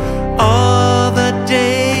me all the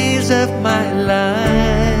days of my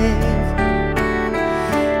life,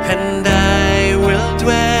 and I will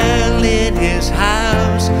dwell in his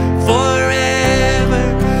house forever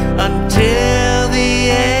until the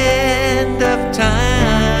end of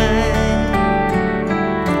time.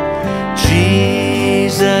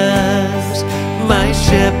 Jesus, my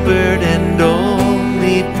shepherd and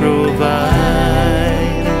only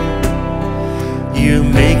provider, you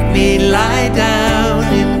make me lie down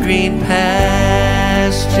in green pastures.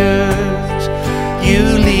 You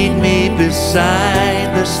lead me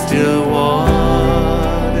beside the still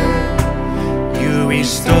water. You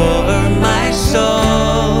restore my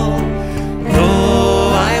soul.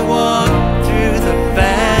 Though I walk through the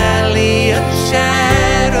valley of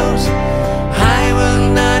shadows, I will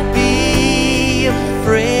not be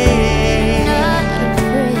afraid.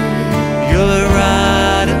 Your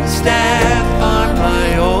rod and staff are my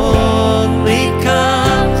only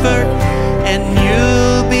comfort, and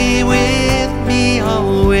you'll be with me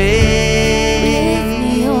always.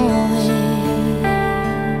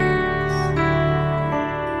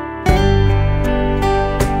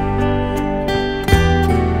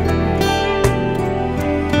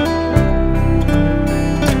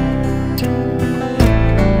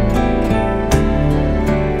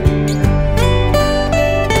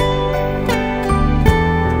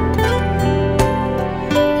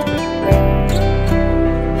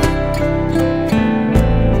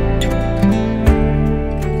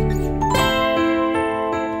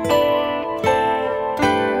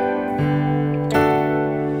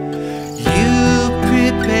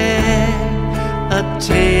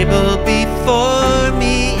 Table before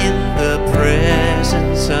me in the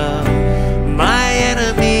presence of my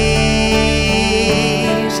enemies,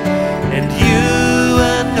 and you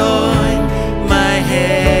anoint my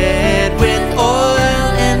head with oil,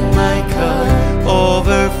 and my cup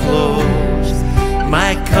overflows.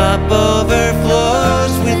 My cup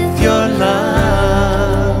overflows with your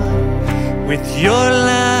love, with your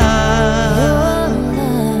love.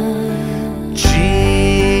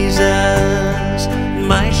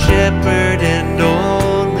 My shepherd and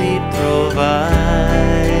only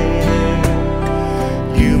provider,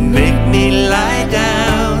 you make me lie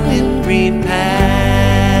down in green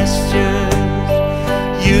pastures.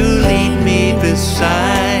 You lead me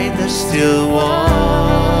beside the still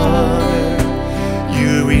water.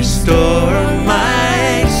 You restore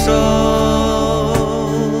my soul.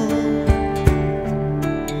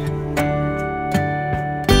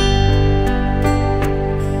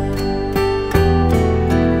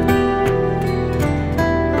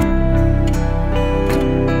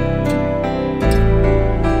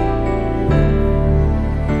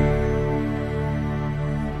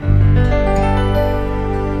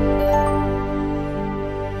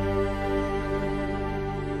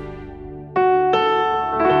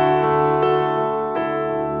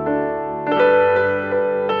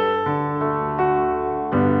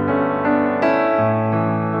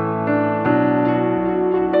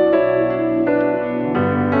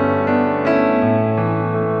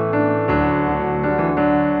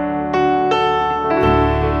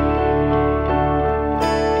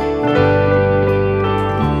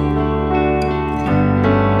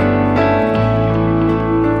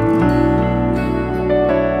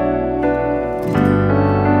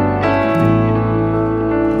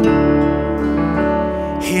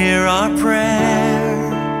 Hear our prayer.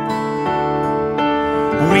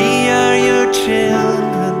 We are your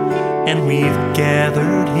children, and we've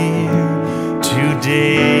gathered here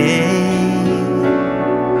today.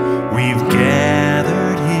 We've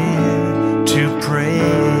gathered here to pray.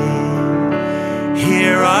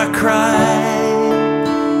 Hear our cry.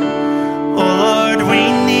 Oh Lord, we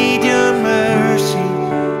need your mercy,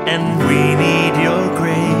 and we need your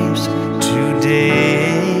grace today.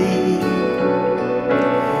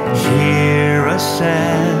 Hear us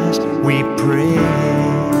as we pray.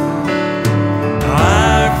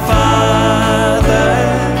 Our Father,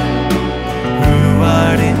 who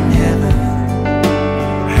art in heaven,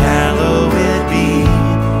 hallowed be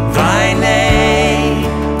thy name.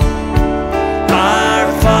 Our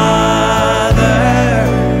Father,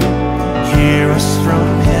 hear us from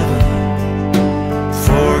heaven.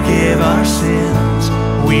 Forgive our sins,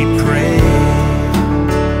 we pray.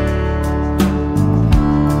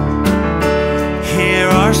 Hear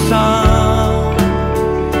our song.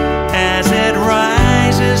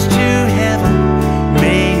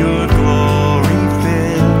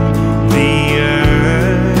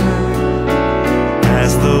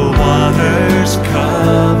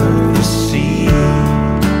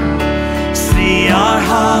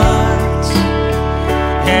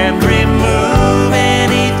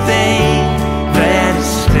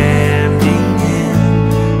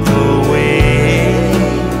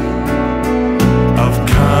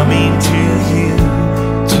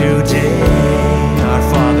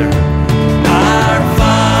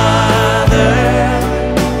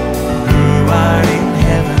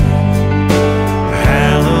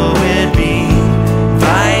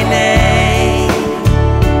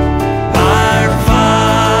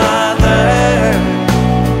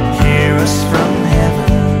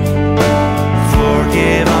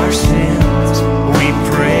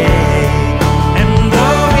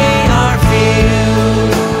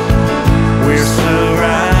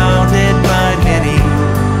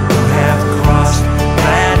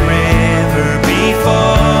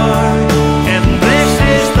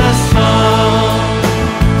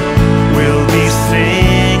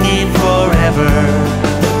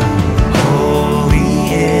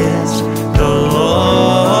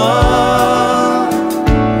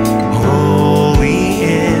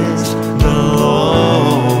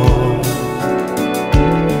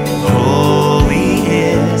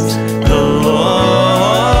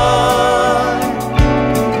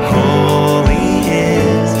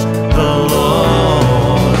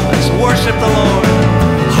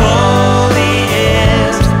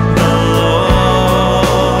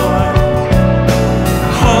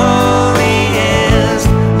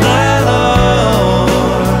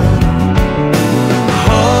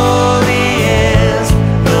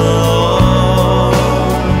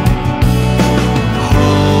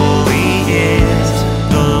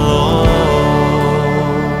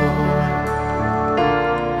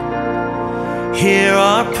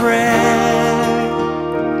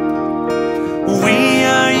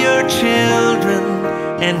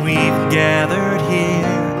 and we've gathered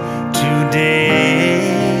here today.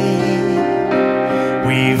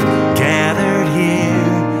 We've gathered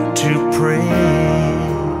here to pray.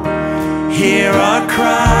 Hear our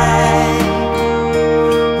cry.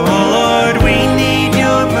 Oh Lord, we need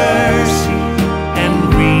your mercy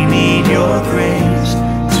and we need your grace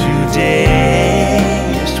today.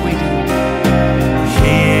 Yes, we do.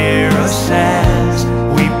 Hear us as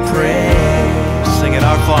we pray. Sing it,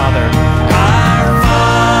 our Father. Our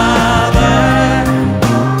Father,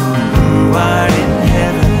 who art in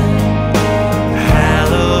heaven,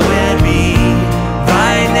 hallowed be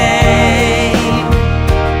thy name.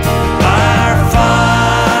 Our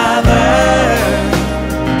Father,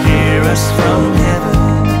 hear us from heaven,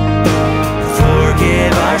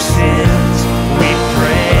 forgive our sins, we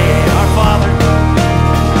pray. Our Father,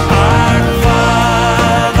 our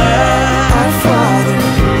Father,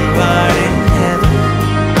 who art in heaven,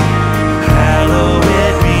 hallowed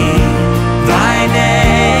be thy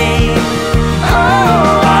name.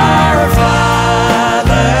 Our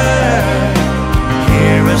Father,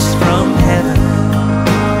 hear us from heaven,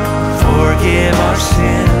 forgive our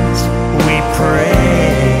sins, we pray.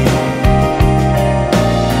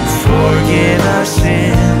 Forgive our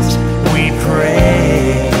sins, we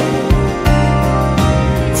pray.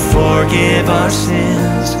 Forgive our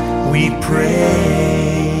sins, we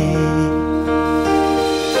pray.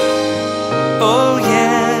 Oh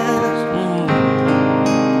yes.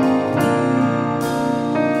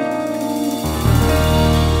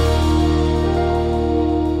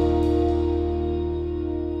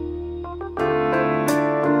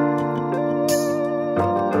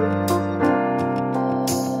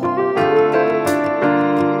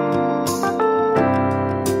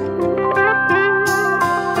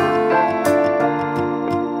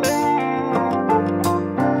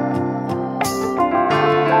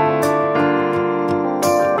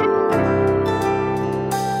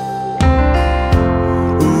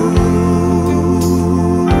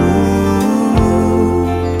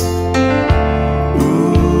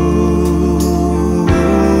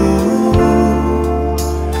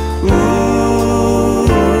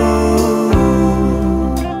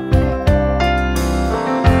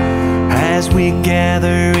 As we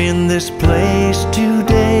gather in this place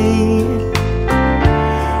today,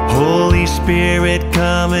 Holy Spirit,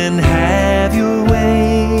 come and have your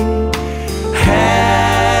way.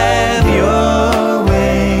 Have your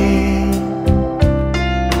way.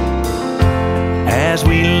 As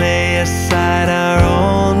we lay aside our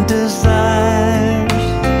own desires,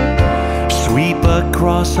 sweep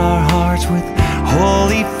across our hearts with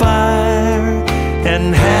holy fire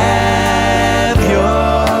and have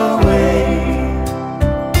your way.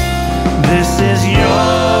 This is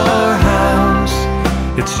your house,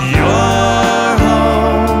 it's your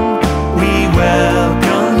home. We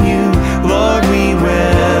welcome you, Lord, we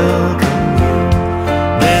welcome you.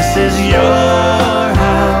 This is your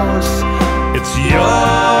house, it's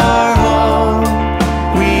your home.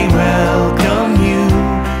 We welcome you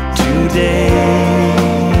today.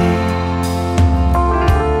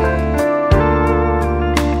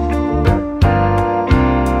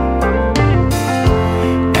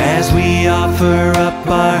 As we offer up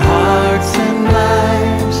our hearts and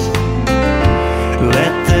lives,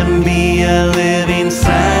 let them be a living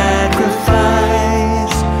sacrifice.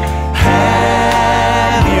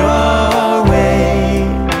 Have your way.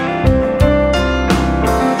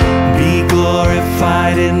 Be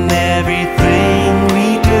glorified in everything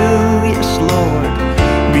we do. Yes, Lord.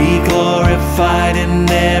 Be glorified in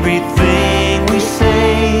everything we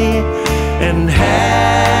say. And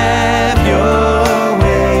have your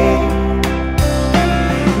way.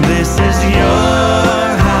 This is your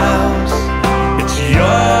house, it's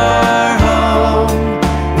your home.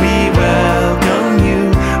 We welcome you,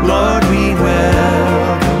 Lord, we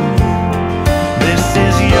welcome you. This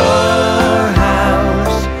is your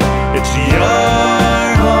house, it's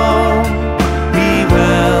your home. We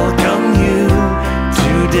welcome you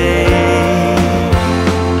today.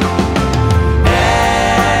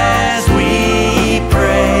 As we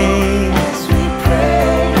pray,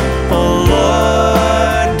 oh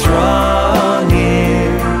Lord, draw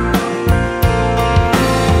near.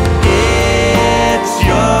 It's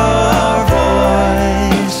your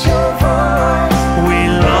voice we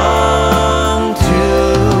long to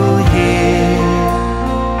hear.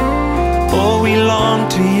 Oh, we long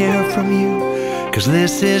to hear from you, 'cause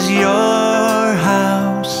this is your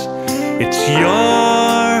house, it's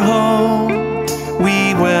your home. We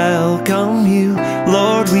welcome you,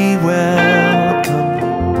 Lord, we welcome you.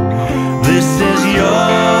 This is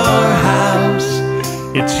your house,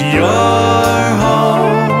 it's your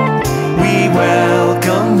home. We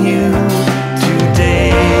welcome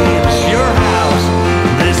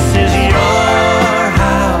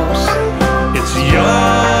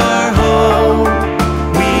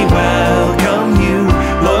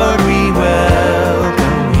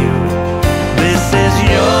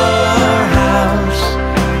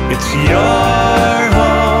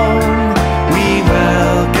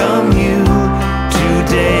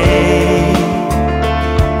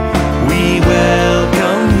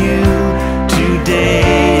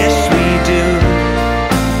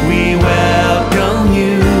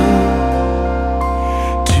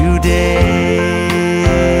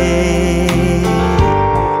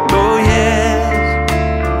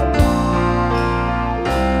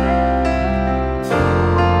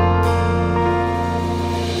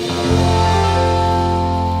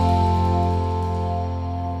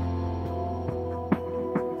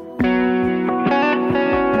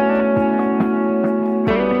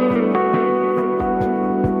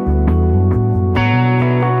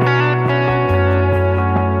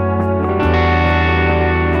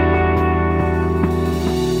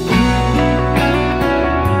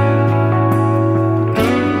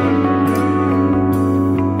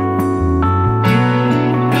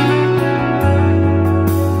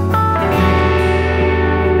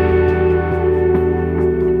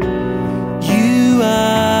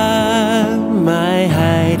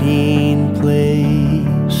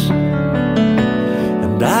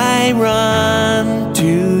I run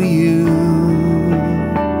to you.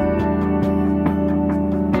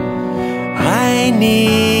 I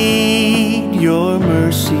need your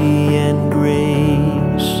mercy and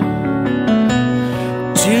grace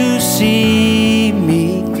to see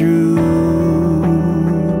me through,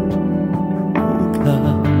 oh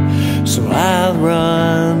God. So I'll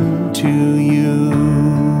run to you.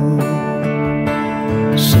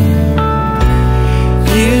 Sing.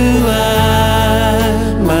 You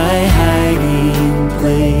are my hiding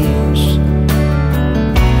place,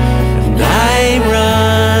 and I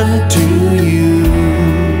run to you.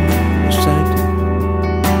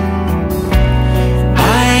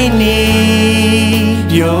 I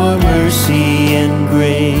need your mercy and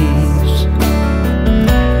grace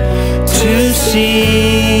to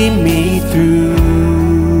see me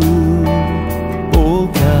through, oh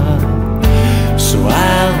God. So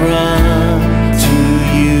I'll run to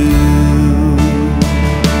you.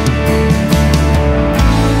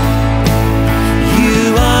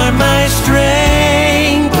 You are my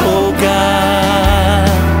strength, oh God.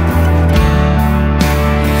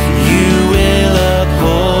 You will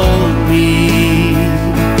uphold me.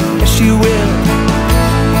 Yes, you will.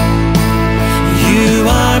 You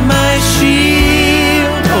are my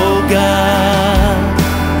shield, oh God.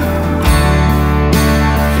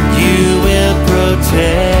 You will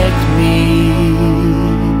protect me.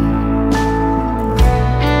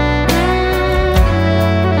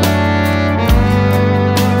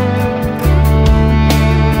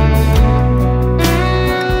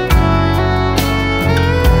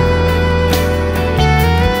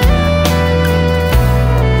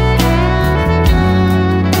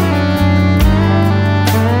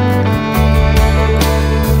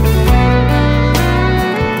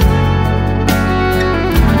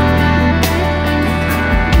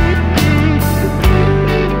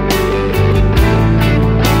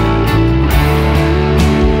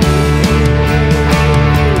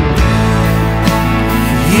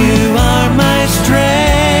 You are my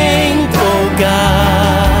strength, oh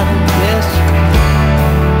God. Yes.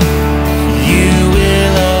 You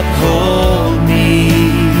will uphold me.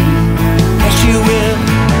 Yes, you will.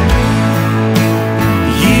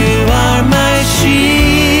 You are my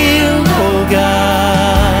shield, oh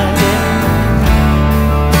God.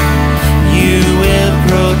 You will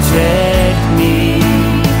protect me.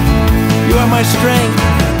 You are my strength.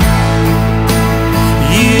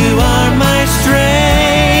 You are my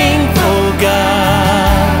strength, oh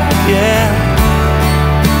God, yeah.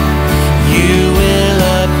 You will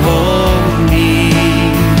uphold me.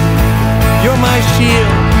 You're my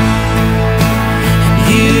shield.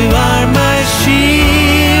 You are my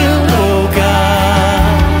shield, oh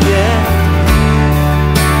God, yeah.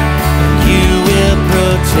 You will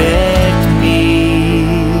protect me.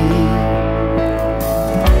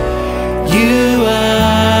 You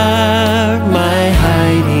are my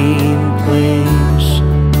hiding place,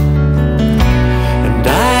 and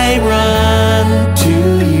I run to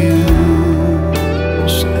you.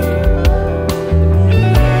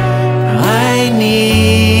 I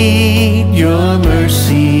need your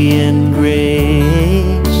mercy and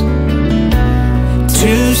grace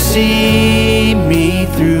to see me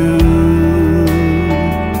through,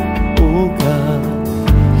 oh God.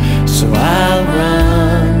 So I'll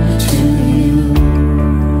run to you.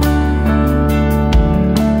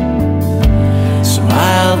 So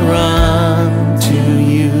I'll run to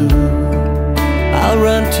you. I'll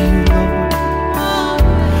run to you,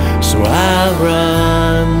 Lord. So I'll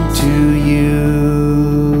run to you.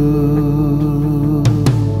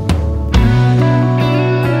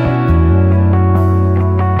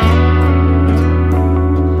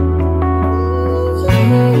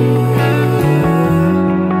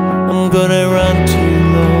 I'm gonna run to you,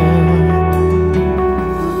 Lord.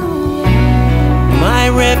 My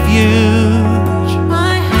refuge,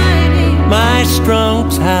 my strong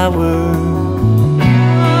tower.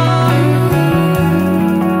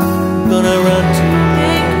 Gonna run to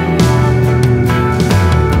you.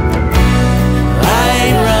 I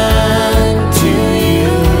run to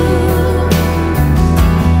you.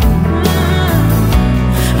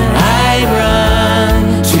 I run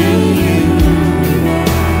to you.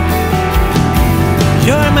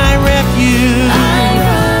 You're my refuge. I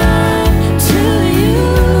run to you.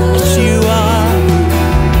 Yes, you are.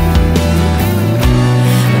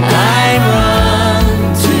 I run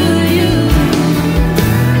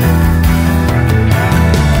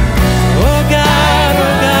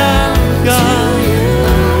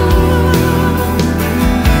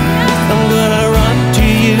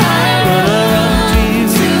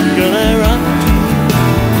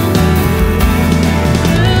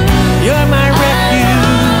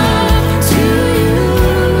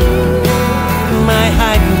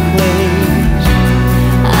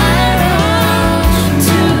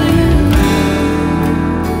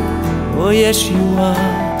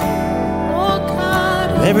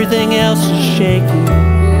everything else is shaking,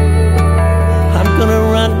 I'm gonna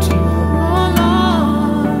run to you.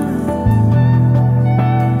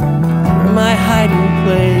 You're my hiding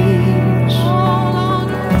place,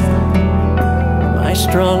 my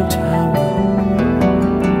strong tower.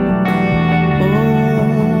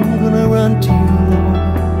 Oh, I'm gonna run to you, Lord.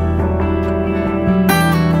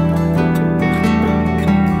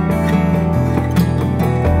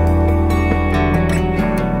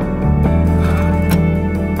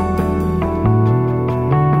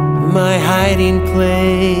 My hiding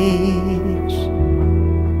place.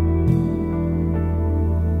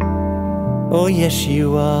 Oh, yes,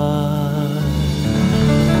 you are.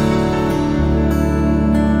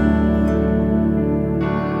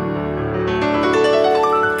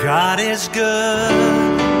 God is good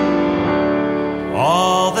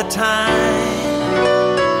all the time.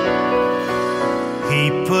 He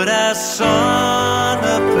put a song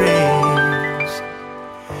of praise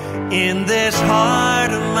in this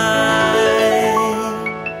heart of mine.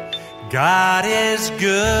 God is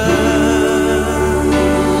good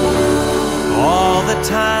all the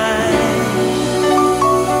time.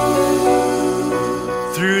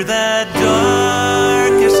 Through the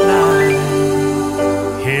darkest night,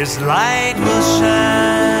 His light will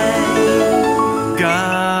shine.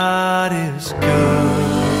 God is good.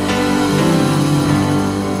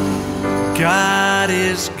 God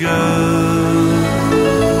is good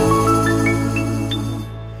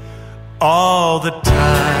all the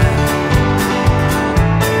time.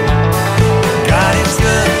 God is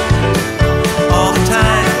good all the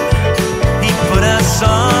time. He put a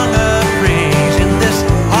song of praise in this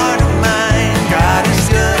heart of mine. God is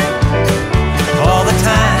good all the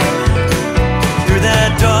time. Through the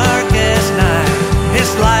darkest night, His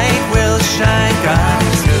light will shine. God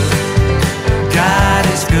is good. God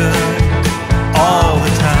is good all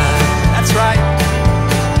the time. That's right.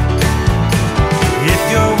 If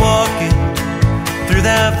you're walking through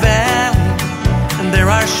the valley and there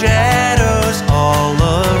are shadows all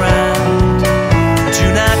around, do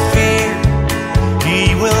not fear.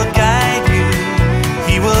 He will guide you.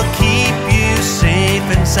 He will keep you safe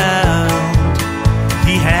and sound.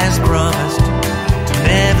 He has promised to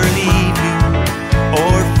never leave you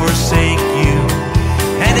or forsake you,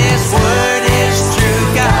 and His word is true.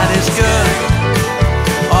 God is good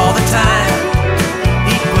all the time.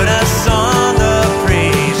 He put a song of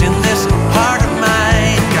praise in this heart of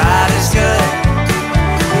mine. God is good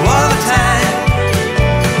all the time.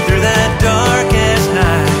 Through the darkest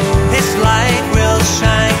night, His light will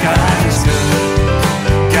shine. God is good.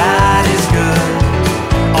 God is good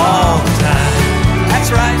all the time.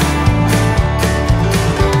 That's right.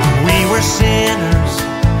 We were sinners,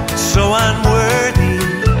 so unworthy.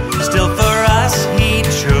 Still for us He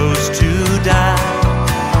chose to die.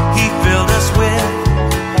 He filled us with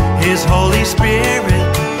His Holy Spirit.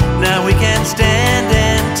 Now we can stand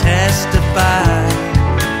and testify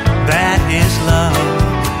that His love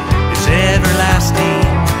is everlasting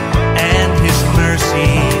and His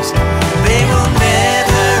mercies, they will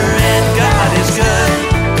never end. God is good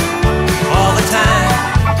all the time.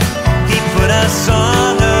 He put a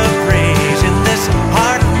song of praise in this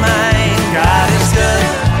heart of mine. God is good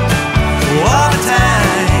all the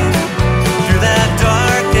time. Through that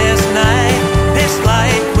darkest night, His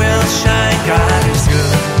light will shine. God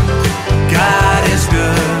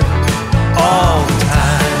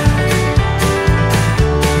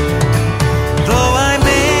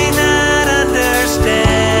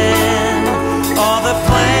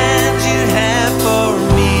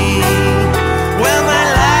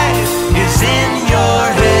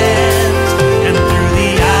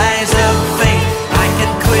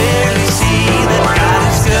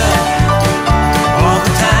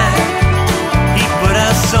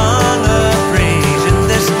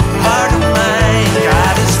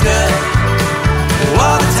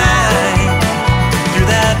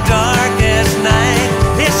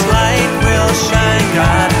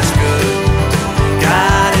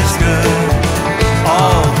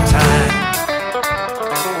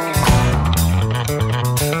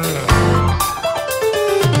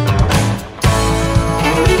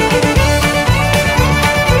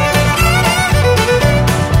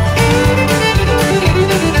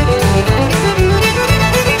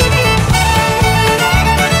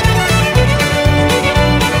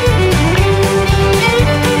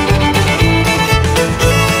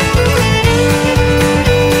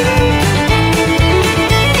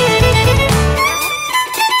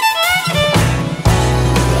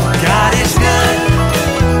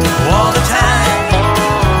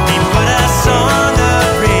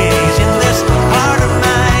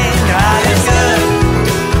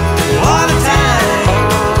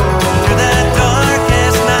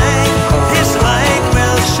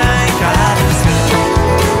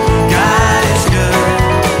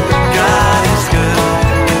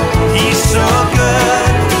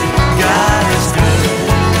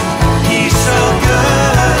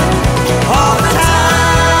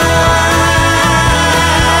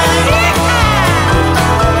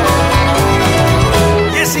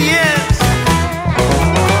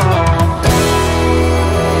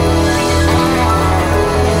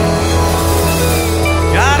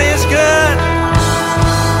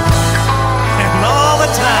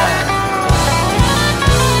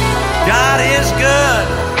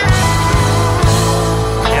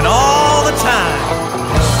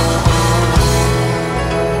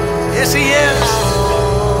Yes, He is.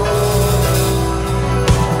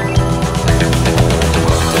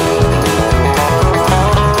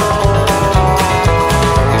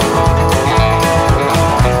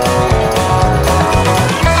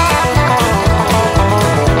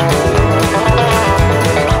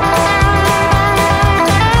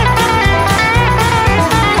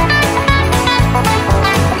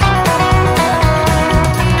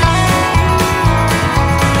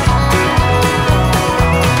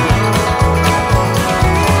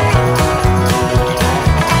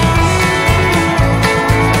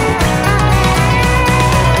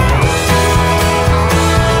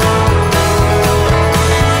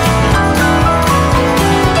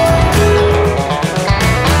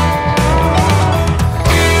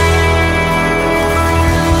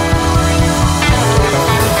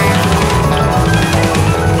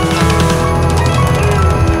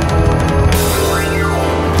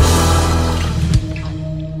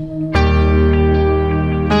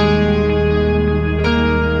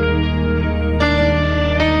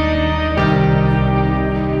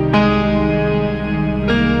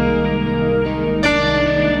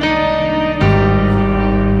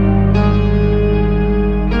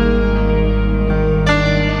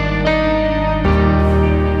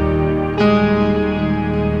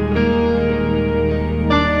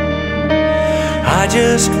 I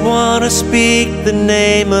just want to speak the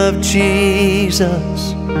name of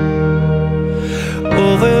Jesus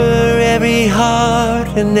over every heart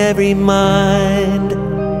and every mind,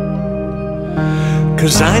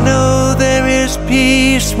 'cause I know there is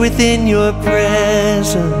peace within your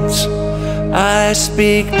presence. I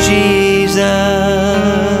speak Jesus.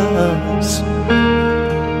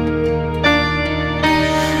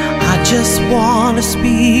 I just want to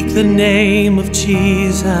speak the name of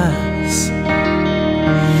Jesus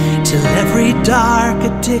till every dark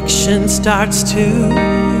addiction starts to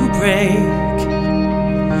break,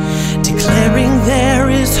 declaring there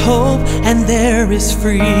is hope and there is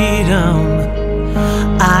freedom.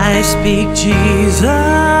 I speak Jesus.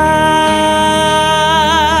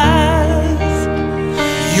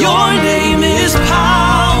 Your name is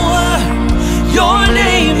power. Your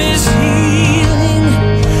name is healing.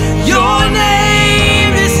 Your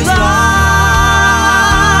name is life.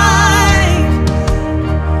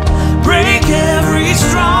 Break every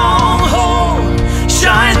stronghold.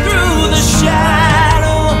 Shine through the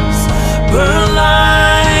shadows. Burn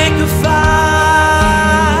like a fire.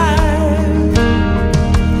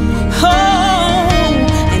 Oh,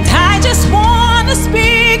 and I just want to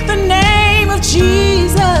speak the name of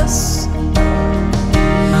Jesus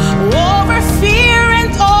over fear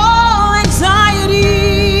and all anxiety,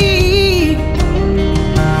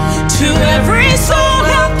 to every soul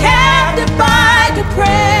held captive by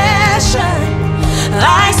depression.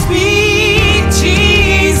 I speak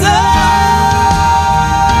Jesus.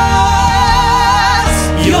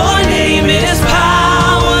 Your name is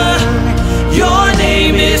power. Your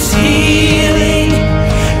name is healing.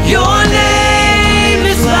 Your name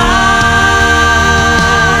is life.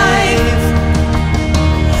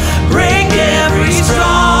 Break every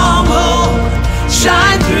stronghold.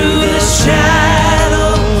 Shine through the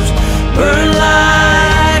shadows. Burn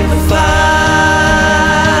like a fire.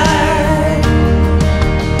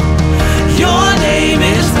 Your name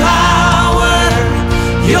is power.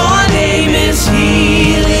 Your name is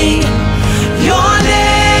healing. Your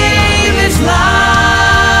name is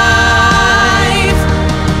life.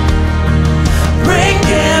 Break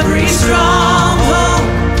every stronghold.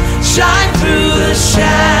 Shine through the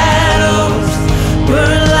shadows.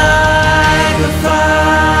 Burn like a fire.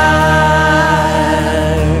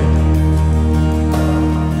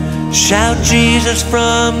 Shout Jesus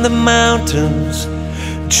from the mountains,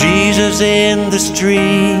 Jesus in the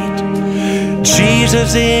street,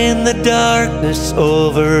 Jesus in the darkness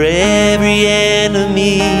over every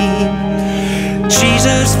enemy.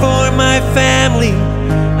 Jesus for my family,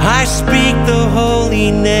 I speak the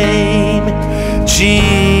holy name,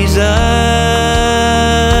 Jesus.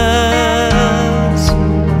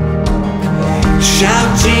 Shout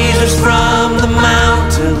Jesus from the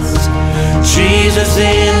mountains, Jesus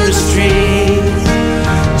in the streets,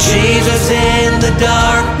 Jesus in the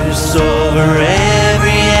darkness over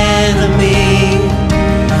every enemy.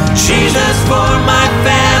 Jesus for my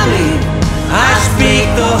family, I speak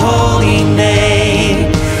the holy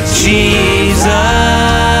name, Jesus.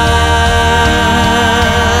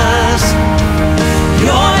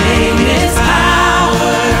 Your name is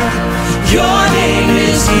power. Your name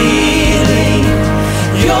is healing.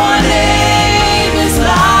 Your name is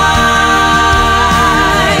life.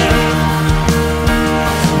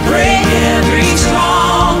 Break every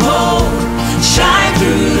stronghold. Shine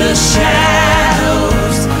through the shadows.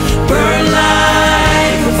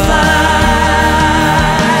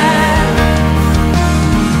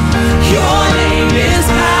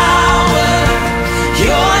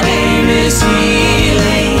 is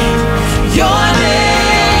healing. Your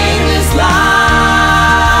name is life.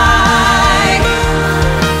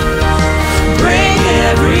 Break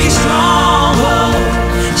every stronghold,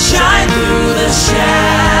 shine through the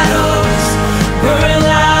shadows, burn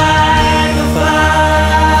like a fire.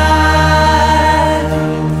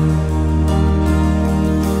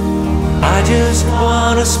 I just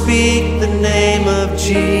want to speak the name of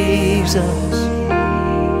Jesus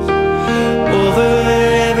over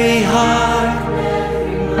every heart.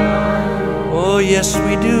 Oh, yes,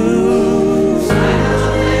 we do.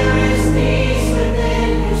 There is peace within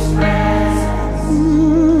His presence.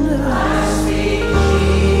 I speak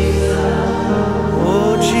Jesus.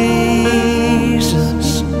 Oh, Jesus.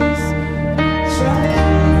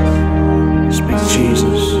 Speak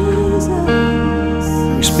Jesus.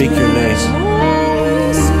 We speak your name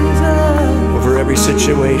over every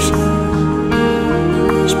situation.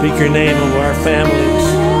 Speak your name over our families,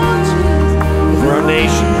 over our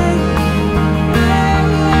nation.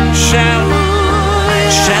 Shout,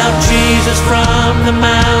 shout Jesus from the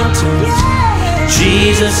mountains,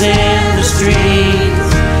 Jesus in the streets,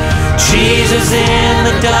 Jesus in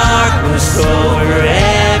the darkness over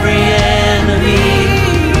every enemy.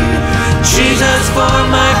 Jesus for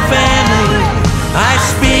my family, I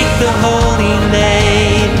speak the holy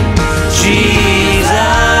name, Jesus.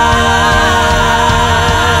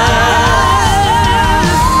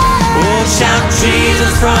 Oh, shout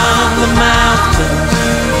Jesus from the mountains,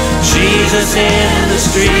 Jesus in the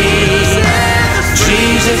streets,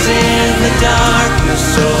 Jesus in the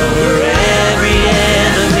darkness over every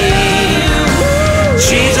enemy.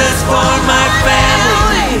 Jesus for my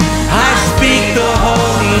family, I speak the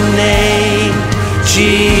holy name,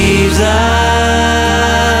 Jesus.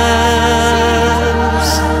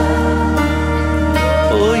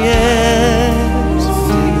 Oh yes.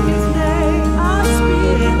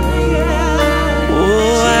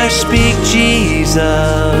 Oh, I speak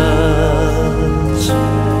Jesus.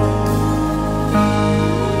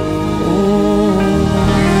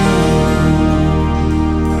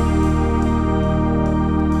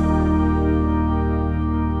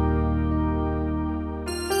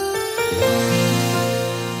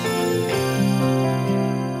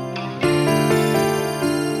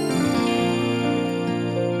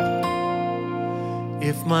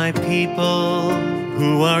 If my people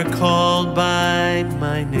who are called by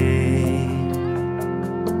my name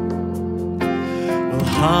will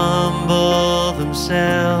humble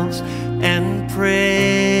themselves and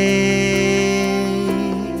pray,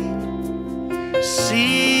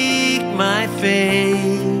 seek my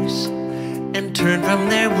face and turn from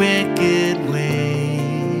their wicked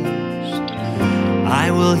ways,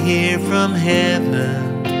 I will hear from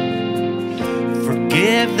heaven,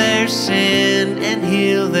 forgive their sin and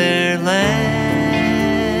heal their land.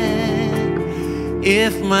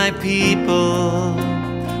 If my people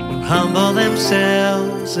will humble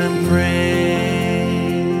themselves and pray,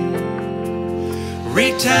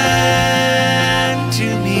 return to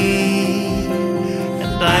me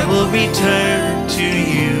and I will return to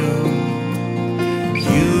you.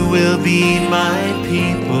 You will be my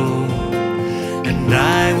people and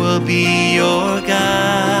I will be your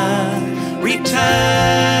God.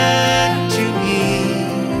 Return to me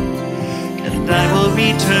and I will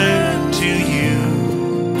return to you.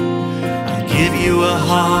 I'll give you a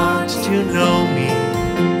heart to know me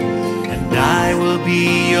and I will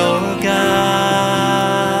be your God.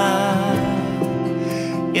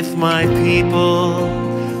 If my people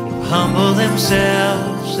will humble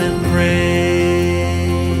themselves and pray,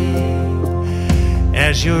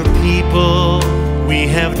 as your people we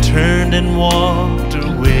have turned and walked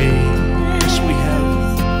away.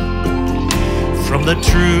 From the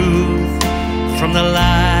truth, from the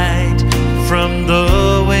light, from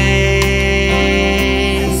the way,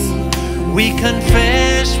 we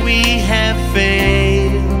confess we have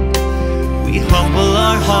failed. We humble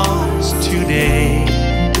our hearts today.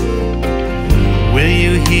 Will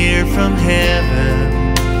you hear from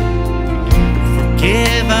heaven?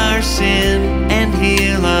 Forgive our sin and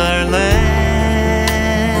heal our land.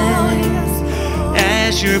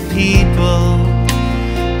 As your people,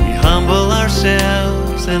 humble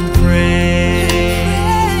ourselves and pray.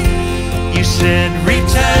 You said,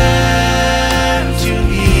 return to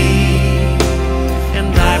me,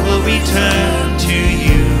 and I will return to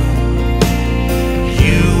you.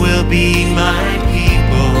 You will be my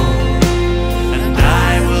people, and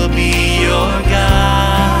I will be your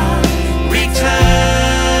God.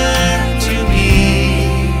 Return to me,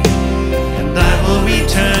 and I will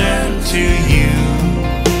return to you.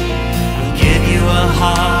 I'll give you a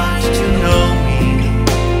heart to know me,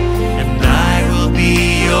 and I will be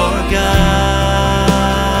your God.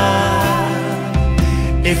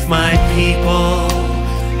 If my people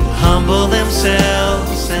will humble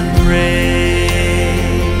themselves and pray,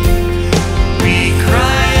 we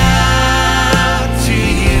cry out to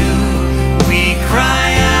you, we cry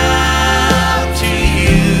out to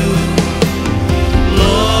you.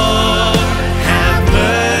 Lord, have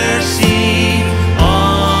mercy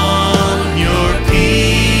on your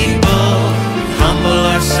people. We humble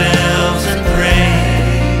ourselves and pray,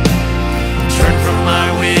 turn from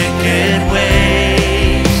our wicked ways.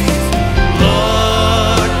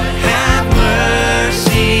 Lord, have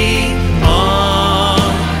mercy on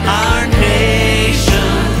our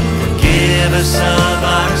nation. Forgive us of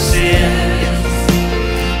our sins,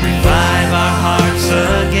 revive our hearts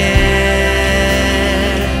again.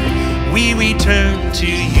 We return to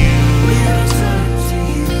you, we return to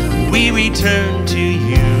you, we return to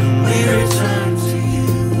you, we return to you,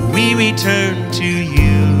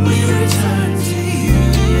 we return to you.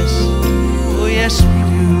 Yes, oh yes we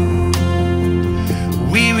do.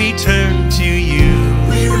 We return to you,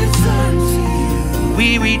 we return to you, we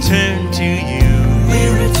return to you, we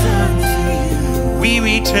return to you, we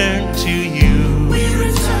return to you, we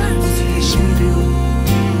return to you. Yes we do.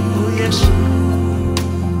 Oh yes.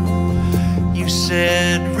 You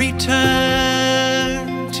said, return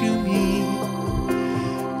to me,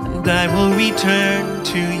 and I will return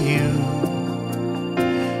to you.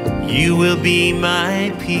 You will be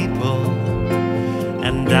my people,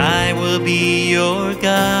 and I will be your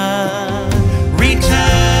God.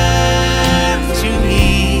 Return to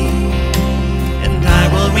me, and I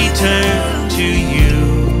will return to you.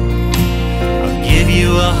 I'll give you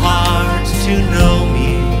a heart to know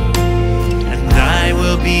me, and I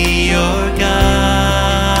will be your God.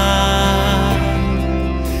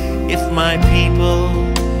 If my people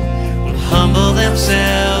will humble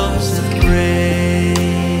themselves and pray,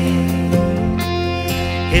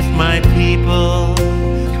 if my people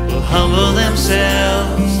will humble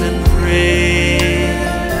themselves and pray,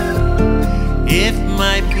 if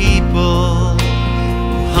my people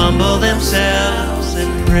will humble themselves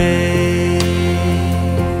and pray,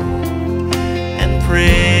 and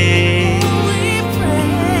pray.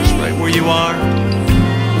 Just right where you are,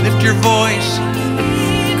 lift your voice,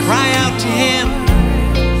 cry out to him.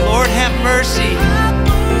 Lord, have mercy.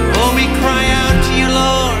 Oh, we cry out to you,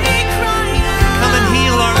 Lord. Come and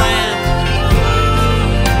heal our land.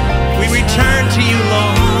 We return to you,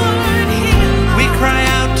 Lord. We cry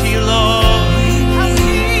out to you, Lord.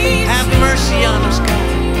 Have mercy on us, God.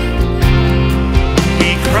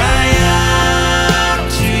 We cry out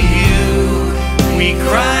to you. We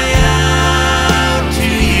cry out to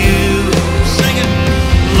you. Sing it.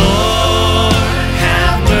 Lord,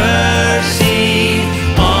 have mercy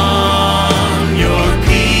on your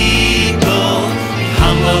people. We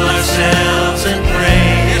humble ourselves and pray.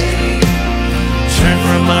 Turn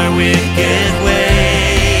from our wicked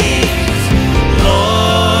ways.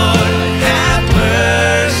 Lord, have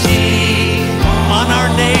mercy on our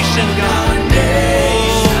nation, God.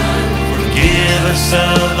 Forgive us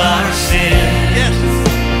of our sin. Yes.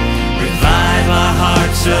 Revive our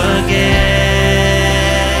hearts again.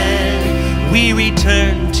 We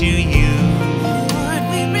return to you.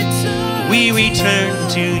 We return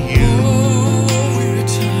to you.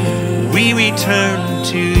 We return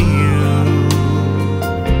to you.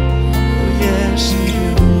 Yes, we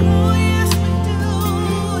do.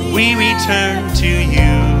 We return to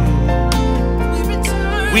you.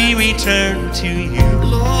 We return to you.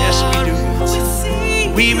 Yes, we do.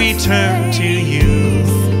 We return to you.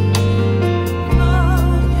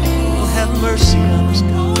 Oh, have mercy on us,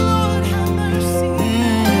 God.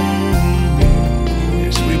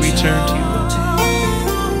 Yes, we return to you.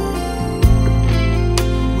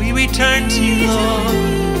 We return to you, Lord.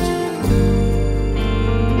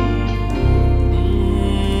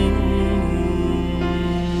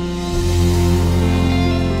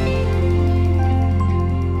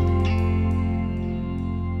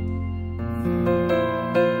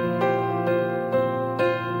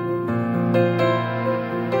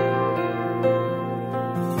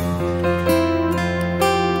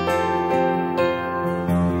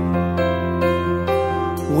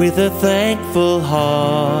 With a thankful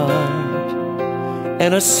heart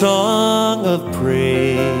and a song of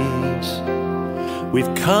praise,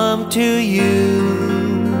 we've come to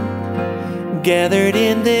you, gathered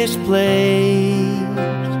in this place,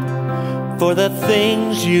 for the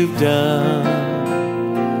things you've done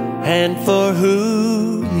and for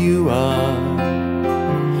who you are.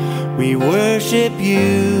 We worship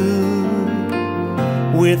you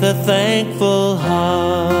with a thankful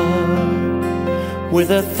heart, with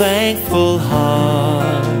a thankful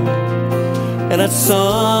heart and a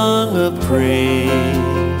song of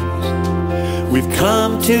praise.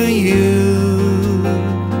 come to you,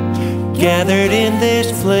 gathered in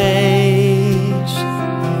this place,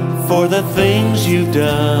 for the things you've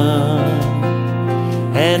done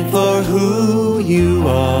and for who you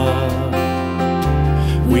are.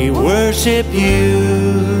 We worship you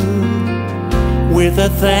with a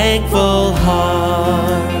thankful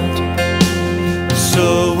heart.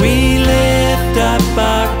 So we lift up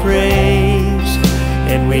our praise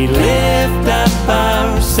and we lift up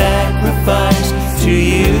our sacrifice to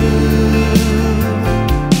you.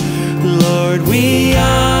 Lord, we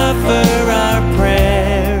offer our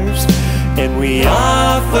prayers and we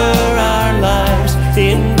offer our lives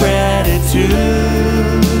in gratitude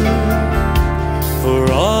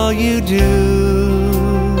for all you do.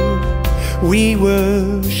 We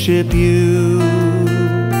worship you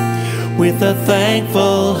with a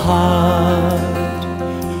thankful heart,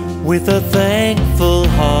 with a thankful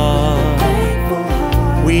heart.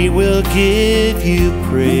 We will give you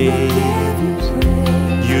praise.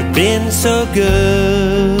 You've been so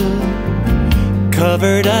good,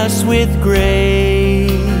 covered us with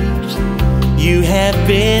grace. You have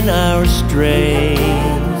been our strength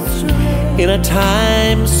in a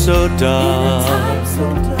time so dark.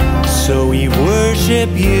 So we worship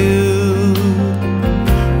you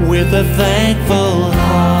with a thankful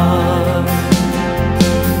heart.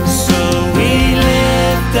 So we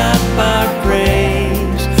lift up our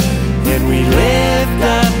praise and we lift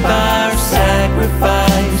up our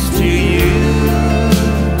sacrifice to you.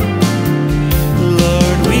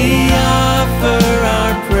 Lord, we offer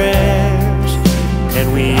our prayers and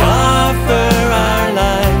we offer our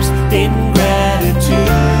lives in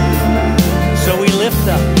gratitude. So we lift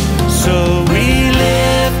up. So we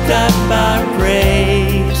lift up our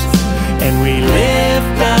praise and we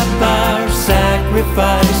lift up our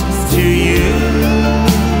sacrifice to you.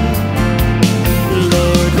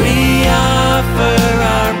 Lord, we offer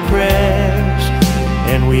our prayers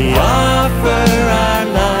and we offer our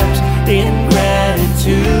lives in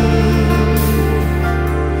gratitude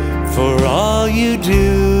for all you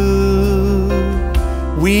do.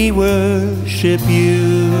 We worship you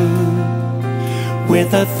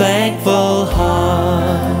with a thankful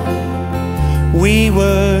heart. We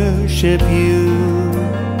worship you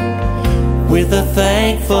with a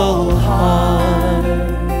thankful heart.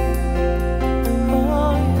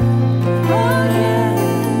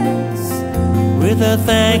 With a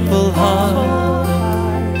thankful heart.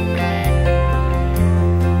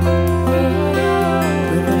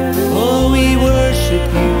 Oh, we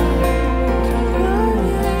worship you.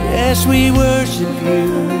 Yes, we worship you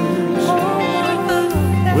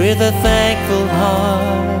with a thankful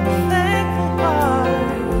heart.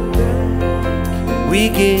 We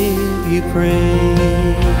give you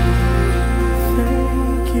praise.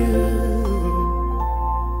 Thank you.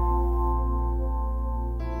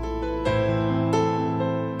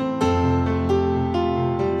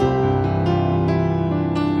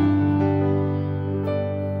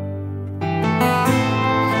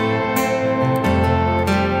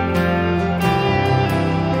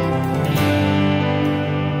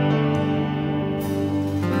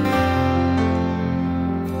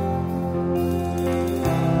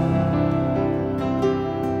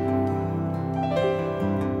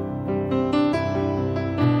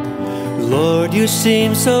 Lord, you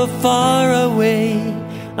seem so far away,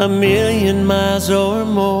 1,000,000 miles or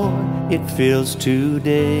more, it feels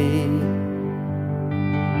today.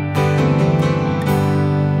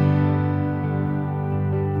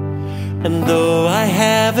 And though I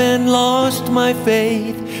haven't lost my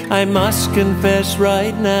faith, I must confess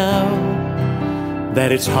right now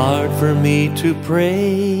that it's hard for me to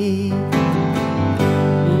pray.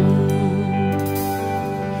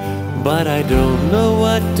 But I don't know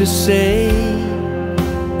what to say,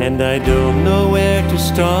 and I don't know where to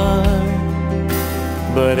start.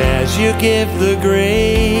 But as you give the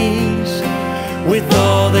grace, with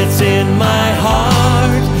all that's in my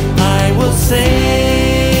heart, I will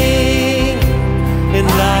sing and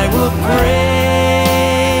I will praise.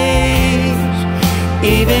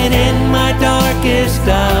 Even in my darkest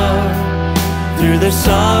hour, through the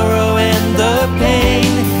sorrow and the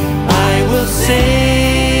pain, I will sing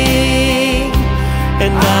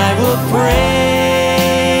and I will praise.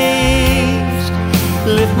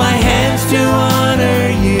 Lift my hands to honor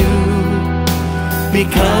you,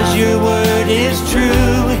 because your word is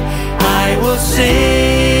true. I will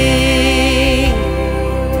sing.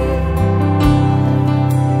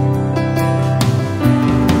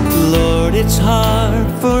 Lord, it's hard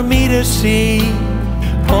for me to see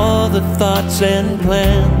all the thoughts and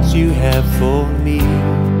plans you have for me.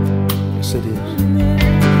 Yes, it is.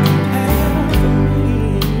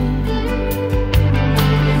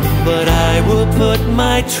 put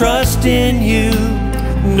my trust in you,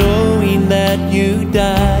 knowing that you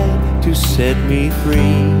died to set me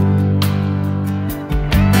free.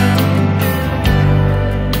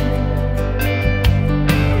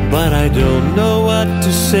 But I don't know what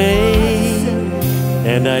to say,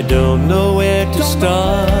 and I don't know where to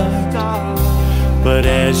start. But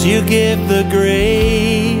as you give the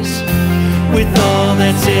grace, with all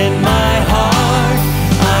that's in my heart,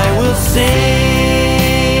 I will sing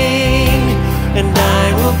and I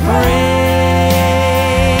will praise.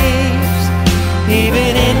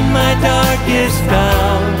 Even in my darkest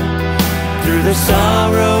hour, through the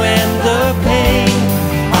sorrow and the pain,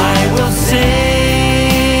 I will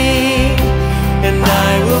sing and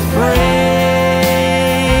I will praise.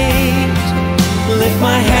 Lift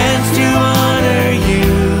my hands to honor you,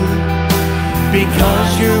 because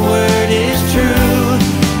your word is true.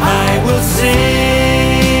 I will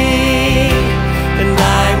sing and I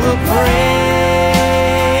will praise.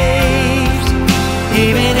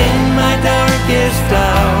 Even in my darkest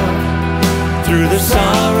hour, through the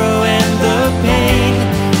sorrow and the pain,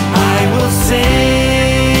 I will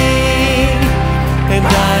sing and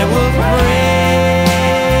I will praise.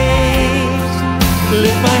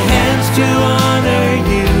 Lift my hands to honor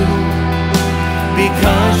you,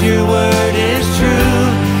 because your word is true.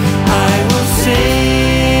 I will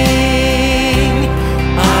sing,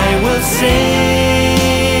 I will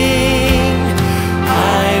sing, I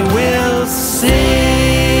will sing.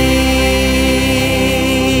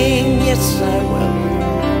 Yes, I will.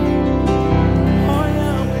 Oh,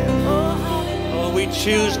 yeah, I will. Oh, we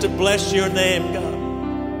choose to bless your name, God.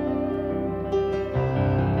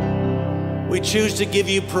 We choose to give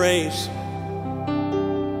you praise,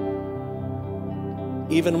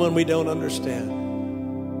 even when we don't understand.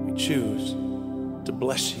 We choose to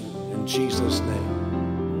bless you in Jesus' name.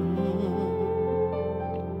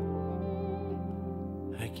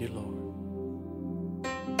 Thank you, Lord.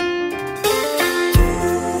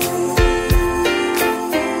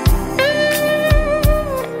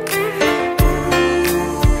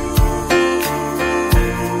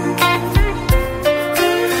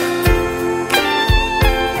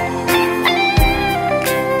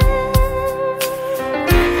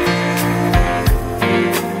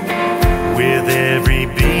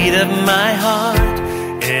 My heart,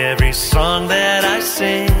 every song that I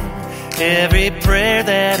sing, every prayer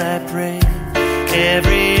that I pray,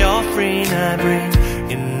 every offering I bring,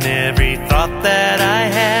 in every thought that I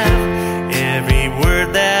have, every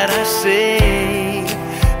word that I say,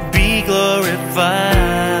 be glorified.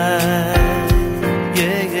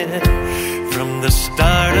 Yeah, yeah. From the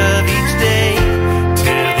start of each day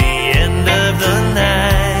till the end of the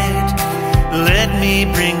night, let me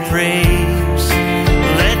bring praise,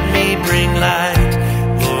 bring light.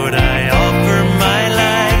 Lord, I offer my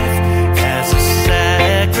life as a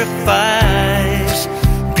sacrifice.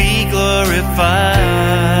 Be glorified.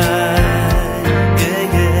 Yeah,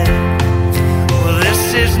 yeah. Well, this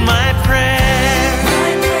is my prayer.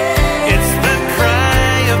 It's the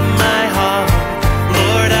cry of my heart.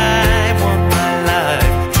 Lord, I want my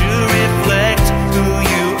life to reflect who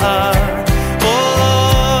you are. Oh,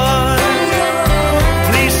 Lord,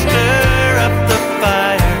 please stir up the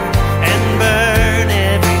fire,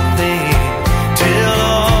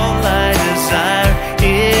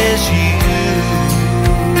 is you.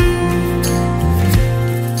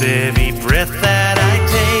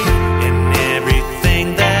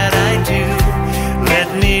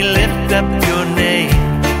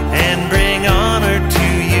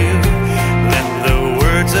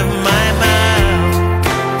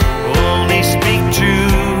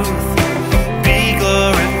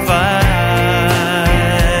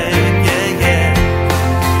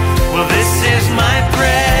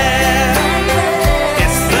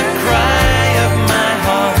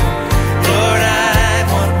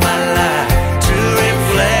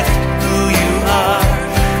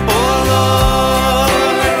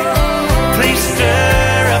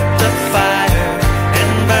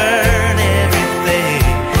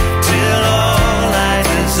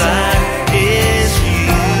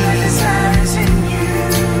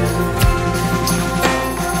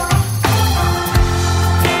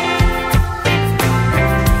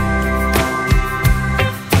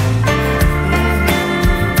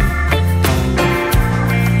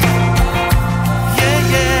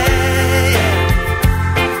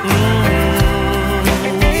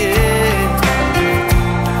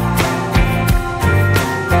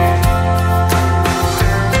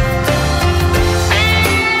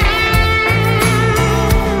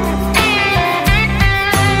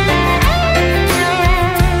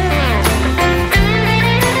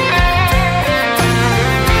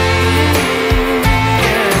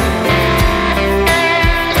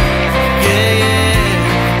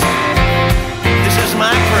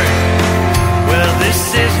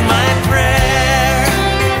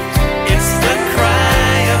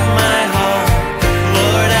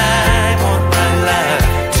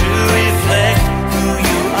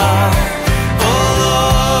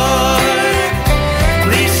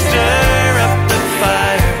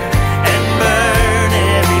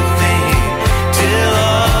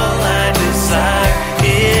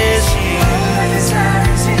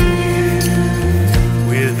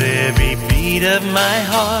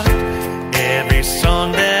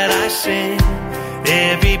 sing,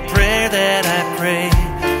 every prayer that I pray,